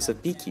process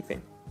of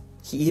beekeeping.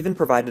 He even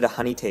provided a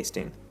honey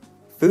tasting.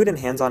 Food and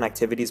hands-on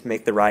activities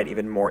make the ride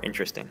even more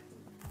interesting.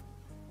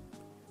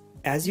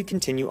 As you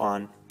continue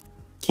on,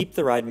 keep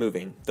the ride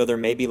moving, though there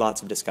may be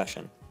lots of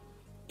discussion.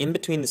 In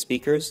between the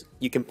speakers,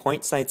 you can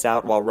point sites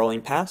out while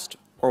rolling past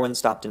or when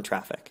stopped in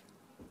traffic.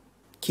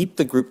 Keep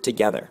the group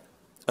together.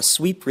 A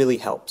sweep really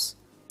helps.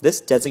 This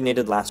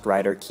designated last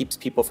rider keeps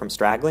people from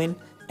straggling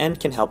and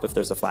can help if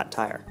there's a flat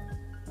tire.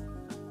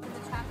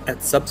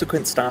 At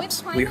subsequent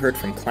stops, we heard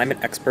from climate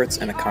experts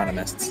and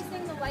economists.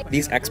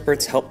 These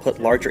experts helped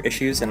put larger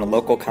issues in a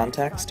local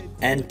context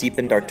and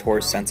deepened our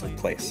tour's sense of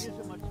place.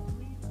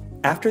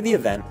 After the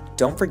event,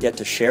 don't forget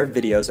to share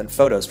videos and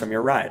photos from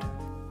your ride.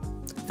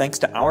 Thanks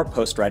to our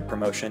post-ride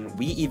promotion,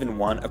 we even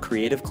won a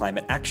Creative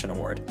Climate Action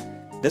Award.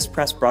 This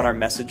press brought our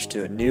message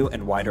to a new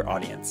and wider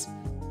audience.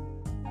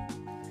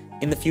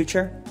 In the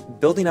future,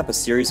 building up a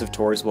series of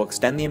tours will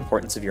extend the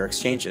importance of your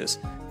exchanges,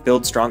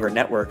 build stronger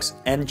networks,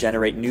 and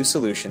generate new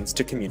solutions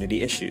to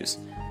community issues.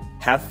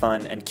 Have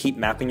fun and keep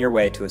mapping your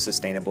way to a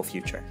sustainable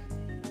future.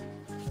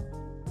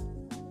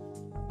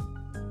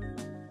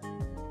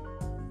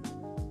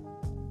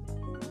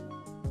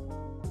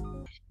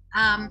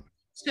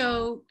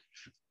 So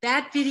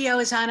that video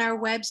is on our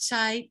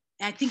website,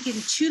 I think in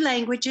 2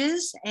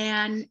 languages,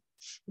 and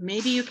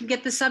maybe you can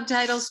get the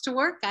subtitles to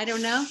work, I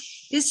don't know.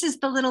 This is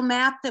the little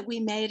map that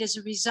we made as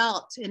a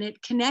result, and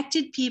it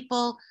connected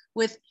people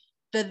with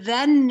the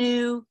then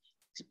new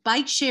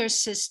bike share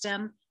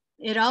system.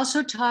 It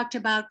also talked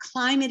about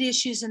climate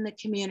issues in the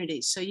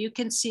community. So you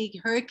can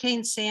see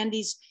Hurricane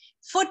Sandy's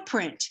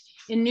footprint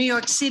in New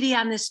York City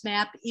on this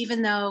map,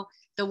 even though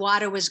the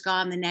water was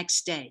gone the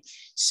next day.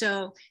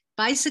 So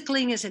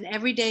bicycling as an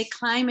everyday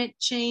climate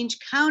change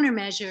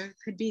countermeasure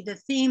could be the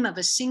theme of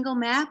a single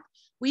map.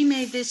 We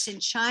made this in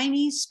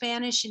Chinese,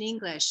 Spanish, and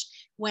English.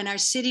 When our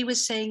city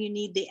was saying you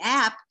need the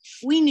app,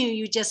 we knew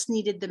you just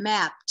needed the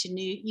map to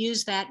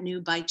use that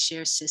new bike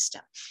share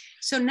system.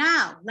 So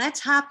now let's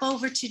hop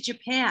over to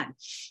Japan,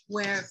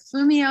 where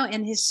Fumiyo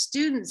and his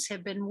students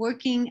have been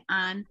working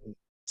on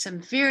some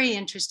very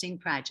interesting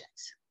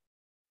projects.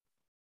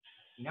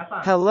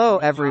 Hello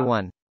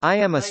everyone. I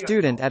am a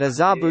student at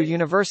Azabu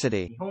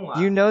University.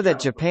 You know that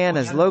Japan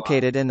is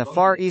located in the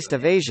far east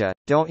of Asia,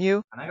 don't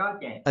you?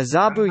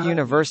 Azabu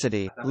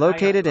University,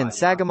 located in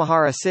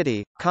Sagamihara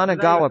City,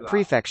 Kanagawa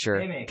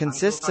Prefecture,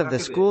 consists of the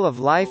School of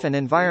Life and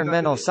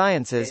Environmental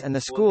Sciences and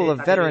the School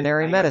of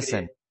Veterinary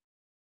Medicine.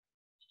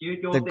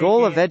 The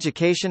goal of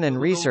education and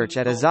research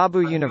at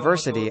Azabu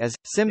University is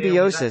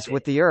symbiosis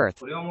with the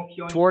earth,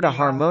 toward a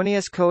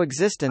harmonious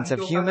coexistence of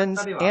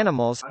humans,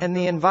 animals, and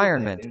the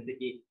environment.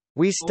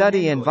 We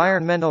study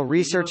environmental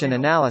research and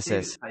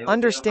analysis,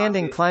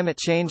 understanding climate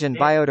change and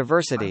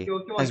biodiversity,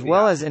 as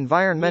well as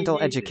environmental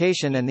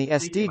education and the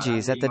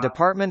SDGs at the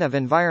Department of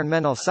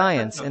Environmental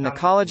Science in the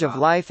College of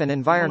Life and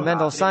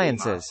Environmental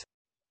Sciences.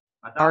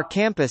 Our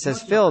campus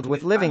is filled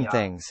with living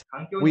things.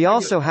 We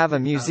also have a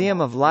museum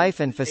of life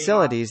and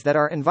facilities that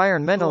are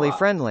environmentally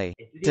friendly.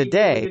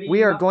 Today,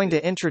 we are going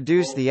to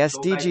introduce the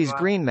SDGs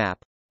Green Map,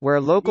 where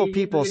local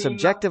people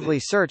subjectively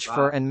search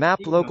for and map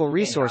local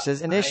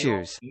resources and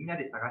issues.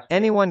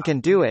 Anyone can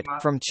do it,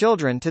 from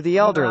children to the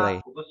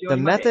elderly. The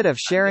method of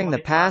sharing the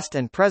past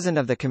and present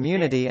of the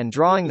community and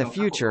drawing the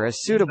future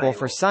is suitable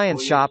for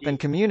science shop and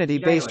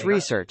community-based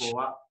research.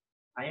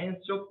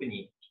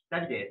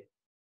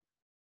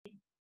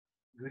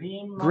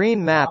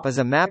 Green Map is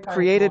a map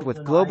created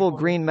with global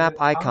green map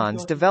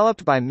icons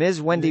developed by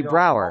Ms. Wendy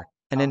Brawer,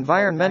 an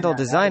environmental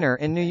designer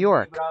in New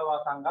York.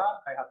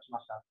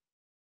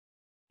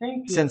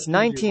 Since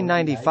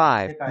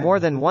 1995, more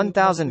than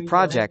 1,000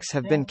 projects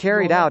have been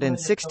carried out in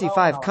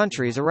 65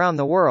 countries around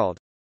the world.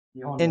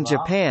 In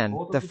Japan,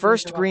 the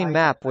first green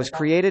map was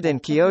created in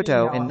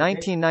Kyoto in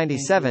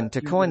 1997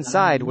 to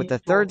coincide with the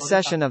third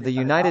session of the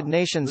United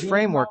Nations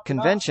Framework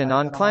Convention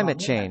on Climate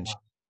Change.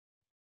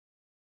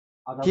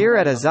 Here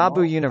at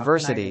Azabu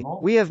University,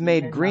 we have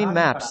made green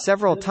maps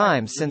several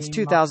times since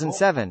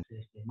 2007.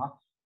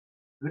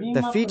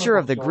 The feature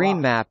of the green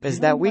map is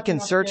that we can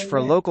search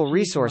for local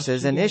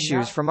resources and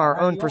issues from our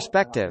own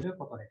perspective.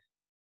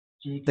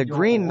 The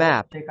green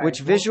map,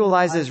 which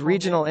visualizes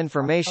regional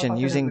information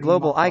using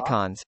global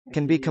icons,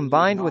 can be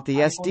combined with the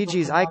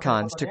SDGs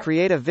icons to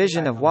create a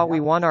vision of what we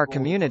want our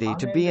community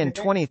to be in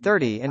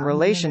 2030 in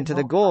relation to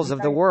the goals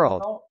of the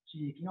world.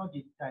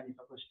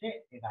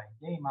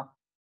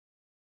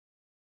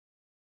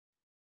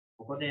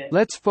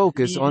 Let's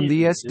focus on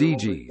the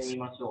SDGs.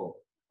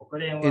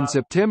 In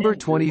September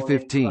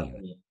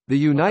 2015, the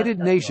United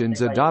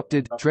Nations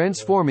adopted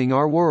Transforming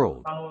Our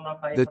World,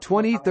 the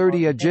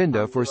 2030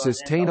 Agenda for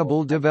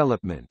Sustainable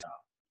Development.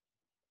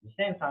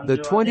 The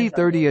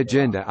 2030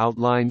 Agenda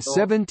outlines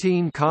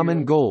 17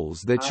 common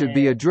goals that should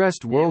be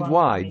addressed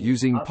worldwide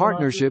using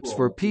partnerships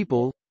for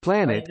people,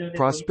 planet,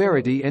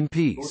 prosperity and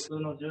peace.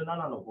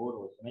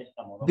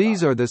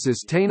 These are the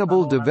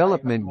Sustainable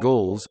Development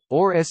Goals,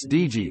 or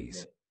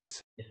SDGs.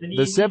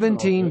 The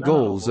 17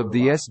 goals of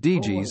the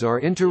SDGs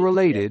are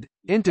interrelated,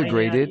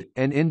 integrated,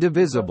 and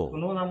indivisible.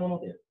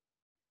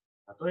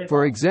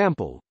 For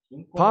example,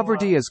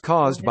 poverty is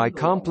caused by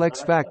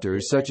complex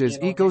factors such as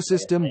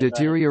ecosystem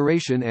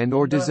deterioration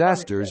and/or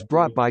disasters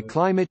brought by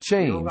climate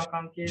change,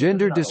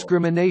 gender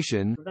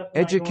discrimination,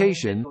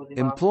 education,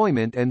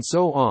 employment and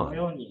so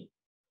on.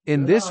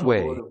 In this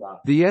way,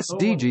 the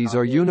SDGs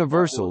are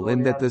universal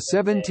in that the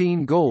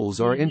 17 goals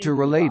are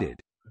interrelated,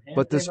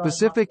 but the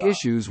specific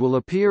issues will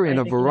appear in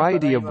a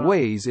variety of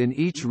ways in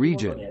each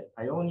region.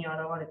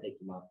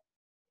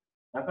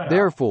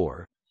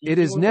 Therefore, it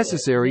is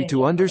necessary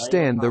to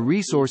understand the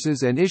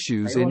resources and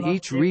issues in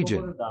each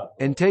region,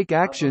 and take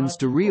actions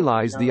to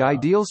realize the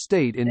ideal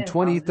state in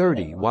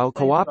 2030 while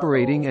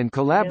cooperating and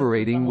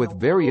collaborating with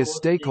various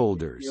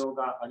stakeholders.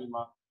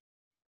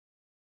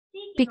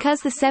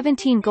 Because the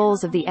 17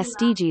 goals of the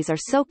SDGs are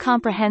so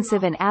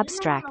comprehensive and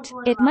abstract,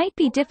 it might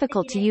be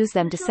difficult to use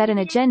them to set an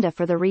agenda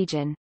for the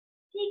region.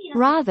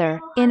 Rather,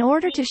 in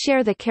order to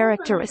share the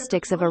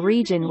characteristics of a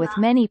region with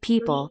many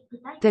people,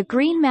 the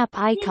green map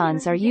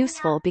icons are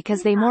useful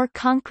because they more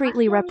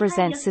concretely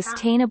represent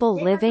sustainable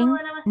living,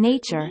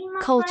 nature,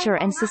 culture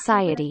and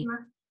society.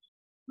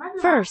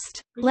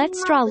 First,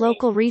 let's draw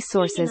local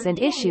resources and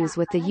issues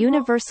with the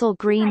universal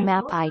green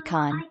map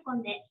icon.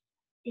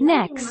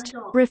 Next,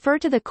 refer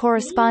to the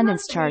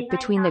correspondence chart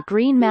between the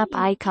green map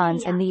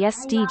icons and the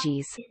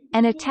SDGs,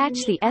 and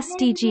attach the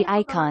SDG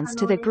icons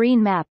to the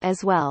green map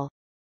as well.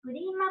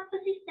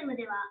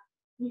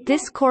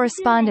 This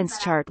correspondence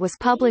chart was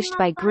published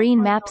by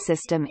Green Map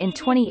System in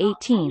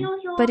 2018,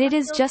 but it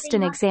is just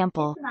an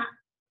example.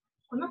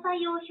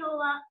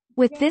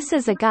 With this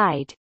as a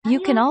guide,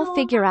 you can all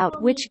figure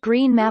out which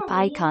green map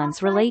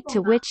icons relate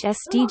to which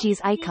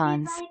SDGs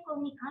icons.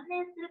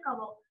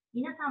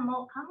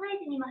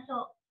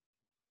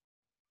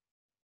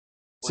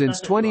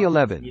 Since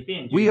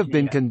 2011, we have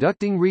been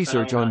conducting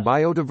research on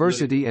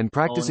biodiversity and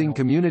practicing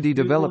community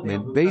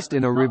development based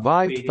in a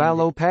revived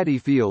fallow paddy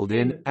field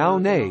in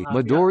Aune,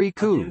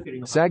 Midori-ku,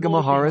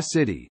 Sagamihara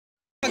City.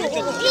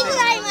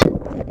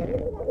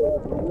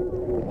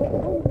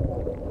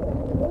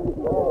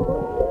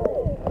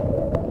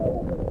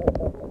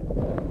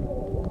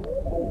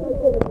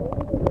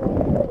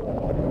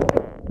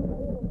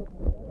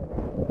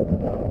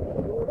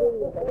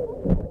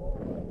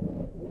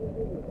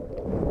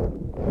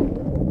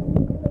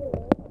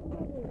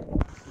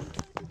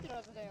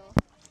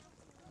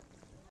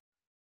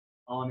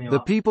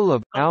 The people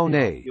of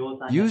Aune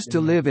used to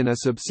live in a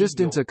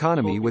subsistence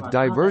economy with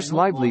diverse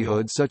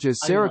livelihoods such as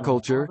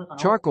sericulture,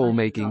 charcoal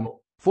making,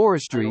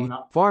 forestry,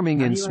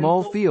 farming in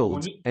small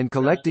fields, and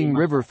collecting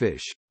river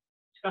fish.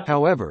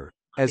 However,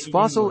 as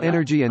fossil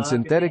energy and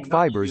synthetic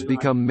fibers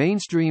become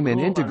mainstream and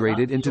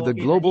integrated into the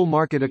global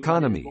market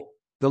economy,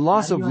 the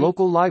loss of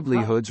local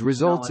livelihoods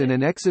results in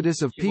an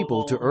exodus of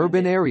people to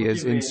urban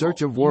areas in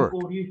search of work.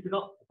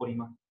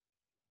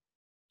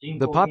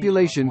 The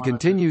population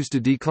continues to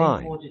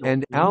decline,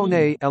 and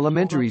Aune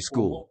Elementary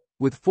School,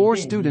 with 4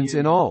 students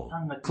in all,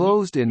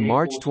 closed in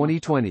March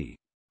 2020.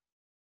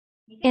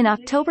 In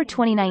October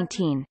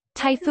 2019,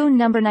 Typhoon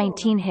number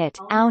 19 hit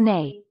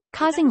Aune,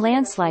 causing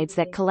landslides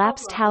that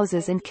collapsed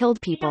houses and killed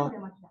people.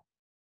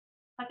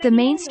 The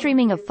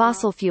mainstreaming of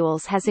fossil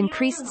fuels has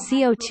increased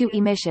CO2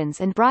 emissions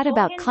and brought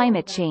about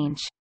climate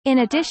change. In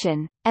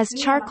addition, as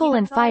charcoal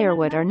and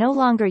firewood are no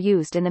longer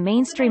used and the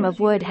mainstream of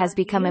wood has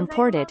become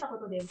imported,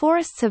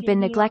 forests have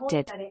been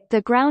neglected,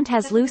 the ground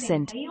has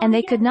loosened, and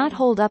they could not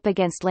hold up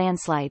against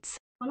landslides.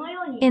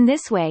 In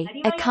this way,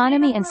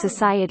 economy and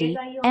society,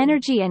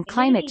 energy and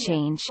climate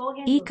change,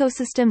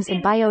 ecosystems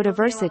and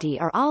biodiversity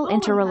are all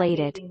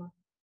interrelated.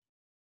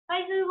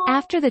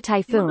 After the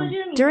typhoon,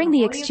 during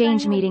the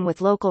exchange meeting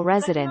with local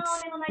residents,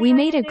 we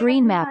made a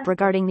green map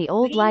regarding the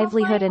old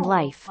livelihood and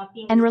life,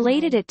 and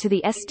related it to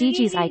the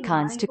SDGs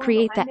icons to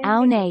create the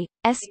Aune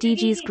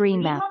SDGs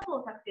Green Map.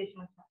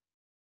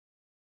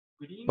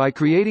 By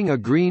creating a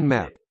green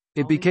map,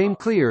 it became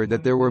clear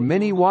that there were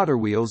many water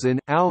wheels in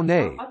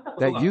Aune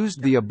that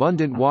used the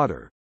abundant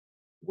water.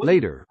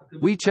 Later,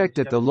 we checked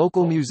at the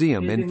local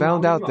museum and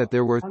found out that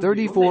there were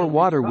 34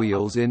 water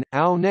wheels in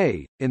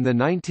Aune in the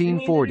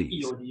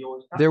 1940s.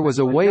 There was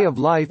a way of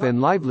life and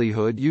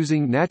livelihood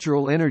using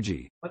natural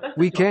energy.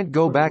 We can't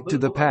go back to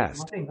the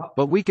past,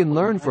 but we can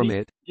learn from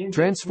it,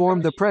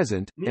 transform the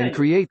present, and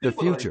create the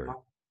future.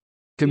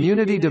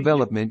 Community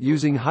development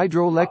using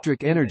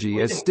hydroelectric energy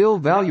is still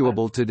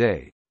valuable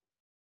today.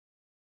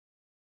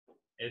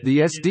 The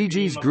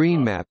SDGs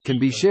Green Map can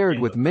be shared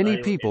with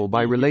many people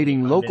by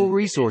relating local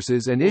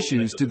resources and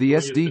issues to the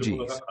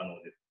SDGs.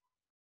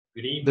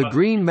 The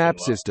Green Map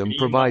system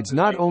provides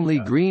not only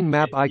green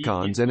map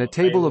icons and a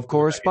table of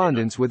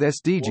correspondence with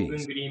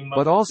SDGs,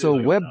 but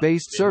also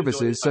web-based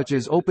services such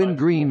as Open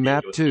Green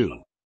Map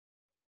 2.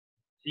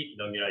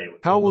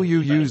 How will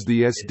you use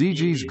the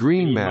SDGs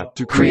Green Map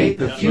to create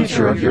the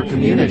future of your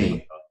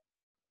community?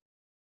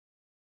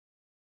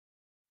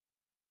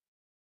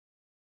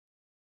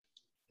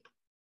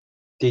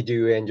 Did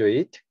you enjoy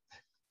it?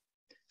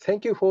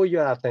 Thank you for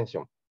your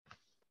attention.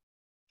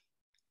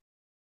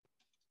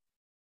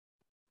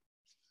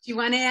 Do you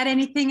want to add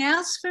anything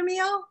else,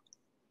 Fumiyo?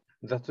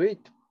 That's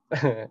it.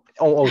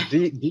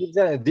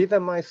 These are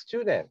my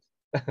students.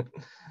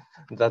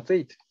 That's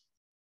it.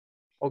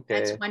 Okay.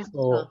 That's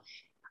wonderful.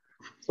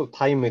 So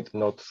time is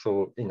not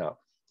so enough.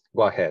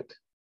 Go ahead.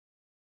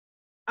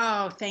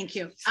 Oh, thank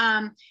you.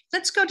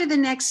 Let's go to the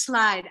next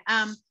slide.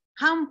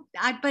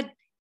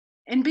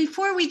 And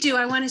before we do,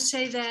 I want to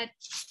say that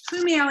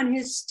Fumiyo and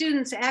his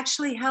students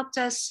actually helped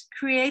us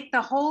create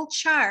the whole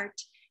chart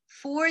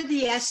for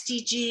the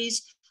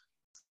SDGs,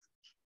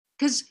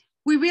 because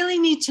we really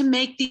need to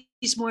make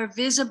these more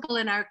visible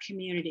in our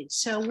community.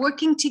 So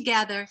working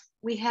together,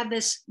 we have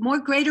this more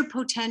greater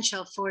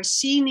potential for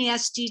seeing the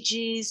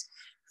SDGs,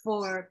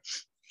 for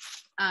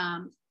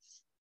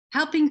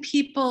helping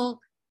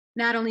people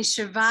not only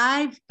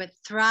survive, but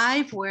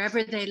thrive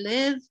wherever they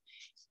live,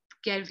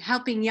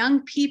 helping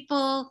young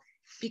people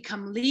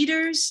become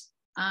leaders,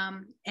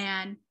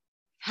 and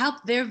help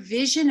their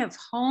vision of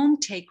home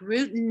take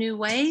root in new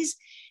ways.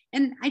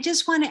 And I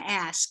just want to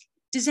ask,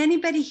 does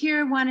anybody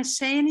here want to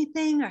say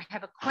anything or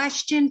have a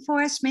question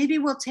for us? Maybe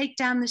we'll take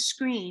down the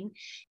screen.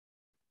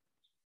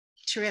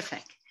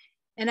 Terrific.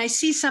 And I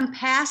see some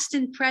past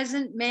and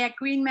present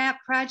Green Map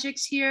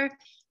projects here,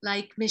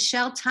 like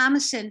Michelle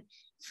Thomason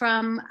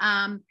from,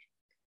 I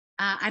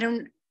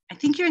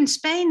think you're in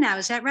Spain now.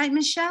 Is that right,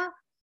 Michelle?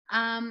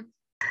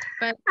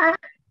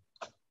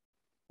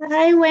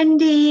 Hi,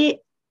 Wendy.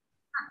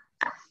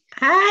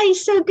 Hi,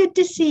 so good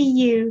to see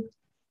you.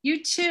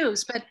 You too.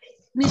 But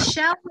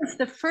Michelle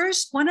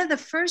was one of the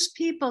first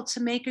people to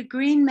make a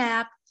green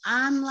map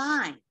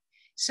online.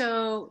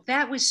 So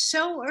that was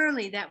so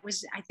early. That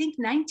was, I think,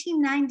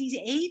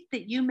 1998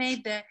 that you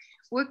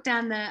worked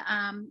on the,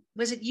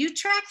 was it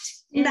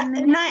Utrecht?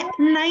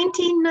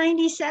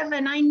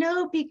 1997, I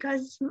know,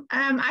 because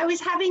I was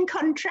having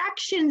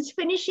contractions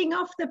finishing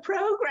off the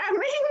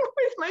programming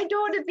with my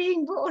daughter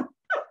being born.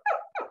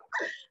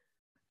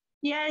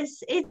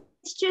 Yes,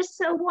 it's just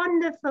so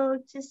wonderful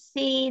to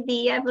see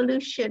the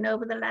evolution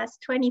over the last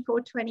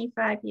 24,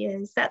 25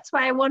 years. That's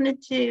why I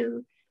wanted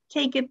to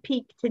take a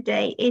peek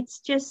today. It's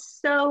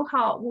just so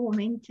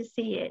heartwarming to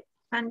see it.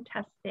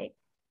 Fantastic.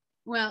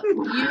 Well,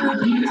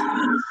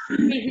 you're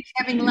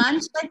having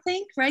lunch, I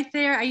think, right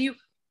there. Are you,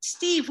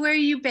 Steve, where are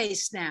you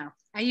based now?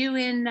 Are you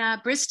in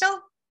Bristol,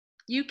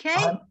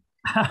 UK?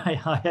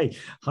 Hi,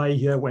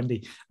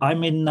 Wendy.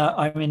 I'm in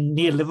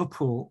near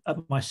Liverpool at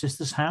my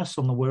sister's house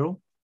on the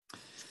Wirral.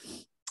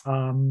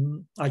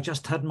 I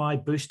just had my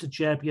booster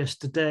jab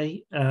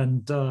yesterday,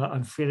 and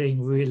I'm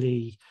feeling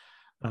really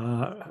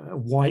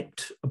a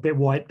bit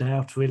wiped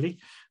out, really.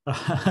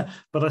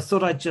 But I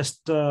thought I'd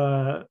just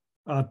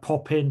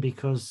pop in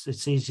because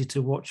it's easy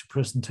to watch a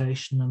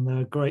presentation, and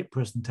they're great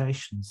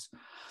presentations.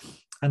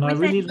 And I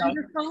really like.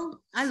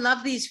 I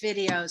love these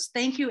videos.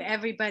 Thank you,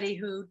 everybody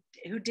who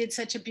did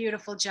such a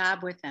beautiful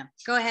job with them.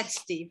 Go ahead,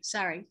 Steve.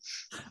 Sorry.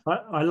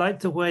 I like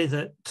the way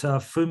that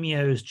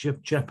Fumiyo's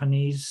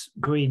Japanese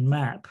green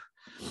map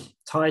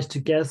ties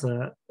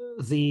together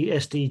the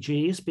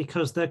SDGs,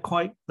 because they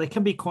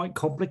can be quite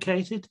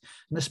complicated,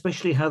 and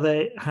especially how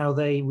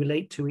they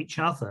relate to each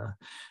other.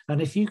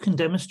 And if you can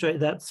demonstrate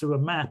that through a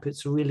map,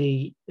 it's a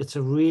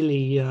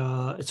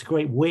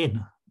great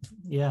win.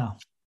 Yeah.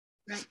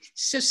 Right.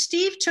 So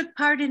Steve took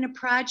part in a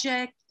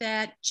project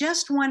that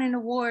just won an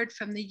award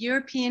from the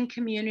European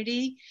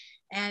community,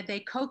 and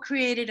they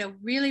co-created a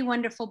really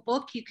wonderful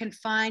book you can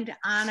find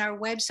on our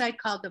website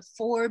called The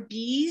 4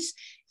 Bs,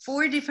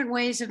 4 different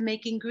ways of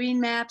making green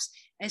maps,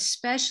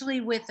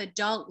 especially with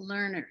adult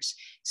learners.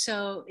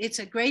 So it's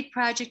a great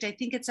project. I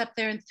think it's up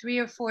there in 3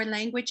 or 4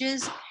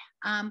 languages.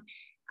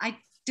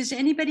 Does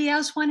anybody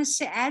else want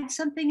to add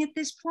something at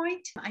this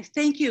point? I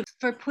thank you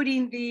for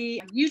putting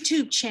the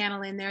YouTube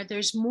channel in there.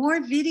 There's more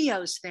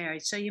videos there.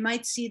 So you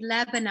might see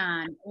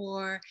Lebanon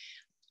or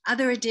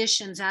other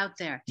editions out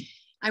there.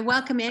 I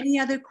welcome any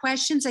other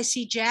questions. I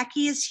see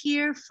Jackie is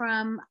here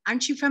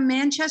aren't you from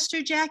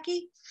Manchester,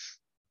 Jackie?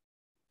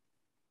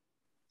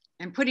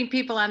 I'm putting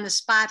people on the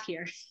spot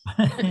here.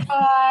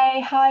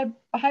 Hi,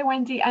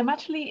 Wendy. I'm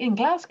actually in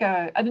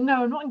Glasgow.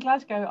 No, I'm not in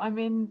Glasgow. I'm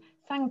in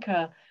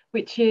Sanker,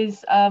 which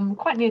is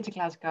quite near to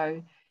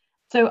Glasgow.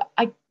 So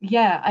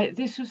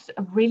this was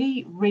a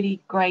really,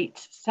 really great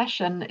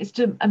session. It's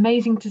just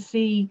amazing to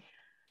see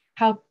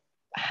how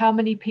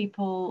many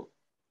people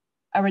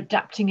are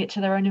adapting it to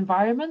their own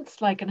environments,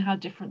 and how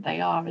different they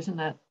are, isn't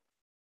it?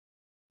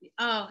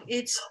 Oh,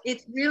 it's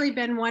really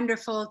been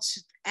wonderful.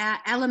 It's an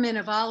element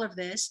of all of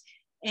this.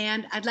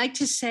 And I'd like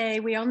to say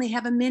we only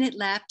have a minute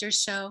left or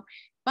so,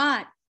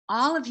 but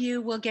all of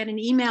you will get an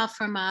email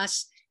from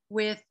us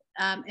with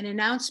an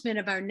announcement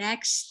of our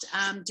next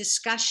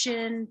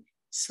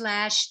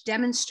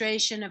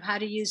discussion/demonstration of how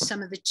to use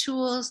some of the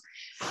tools.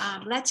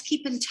 Let's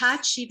keep in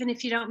touch, even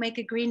if you don't make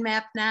a green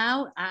map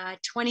now.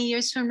 20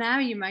 years from now,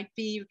 you might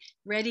be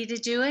ready to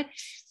do it.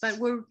 But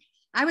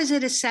I was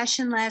at a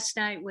session last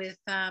night with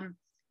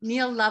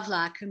Neil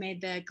Lovelock, who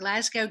made the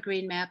Glasgow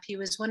Green Map. He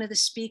was one of the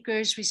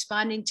speakers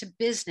responding to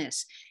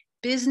business.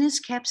 Business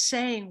kept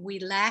saying we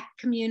lack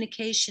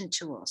communication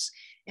tools.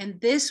 And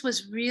this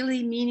was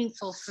really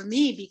meaningful for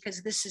me,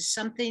 because this is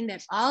something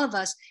that all of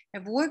us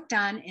have worked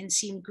on and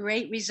seen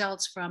great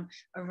results from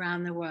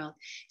around the world.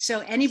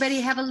 So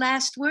anybody have a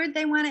last word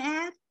they want to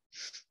add?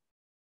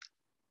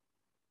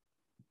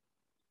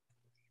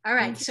 All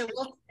right, so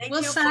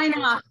we'll sign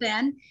off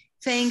then,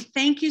 saying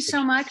thank you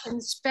so much, and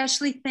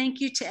especially thank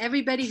you to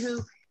everybody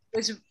who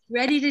was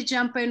ready to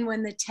jump in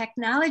when the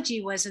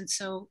technology wasn't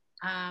so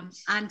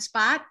on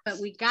spot, but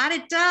we got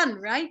it done,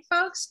 right,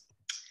 folks?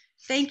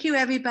 Thank you,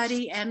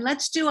 everybody, and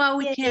let's do all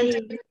we can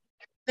to make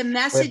the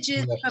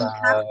messages from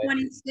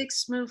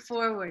COP26 move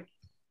forward.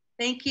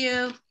 Thank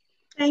you.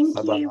 Thank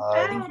Bye-bye. you.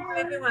 Bye. Thank you,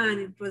 everyone.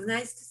 It was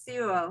nice to see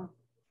you all.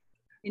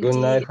 Good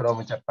night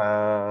from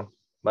Japan.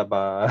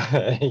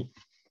 Bye-bye.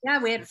 Yeah,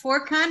 we had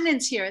 4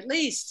 continents here at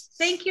least.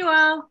 Thank you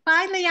all.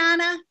 Bye,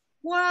 Liana.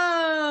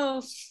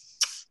 Whoa.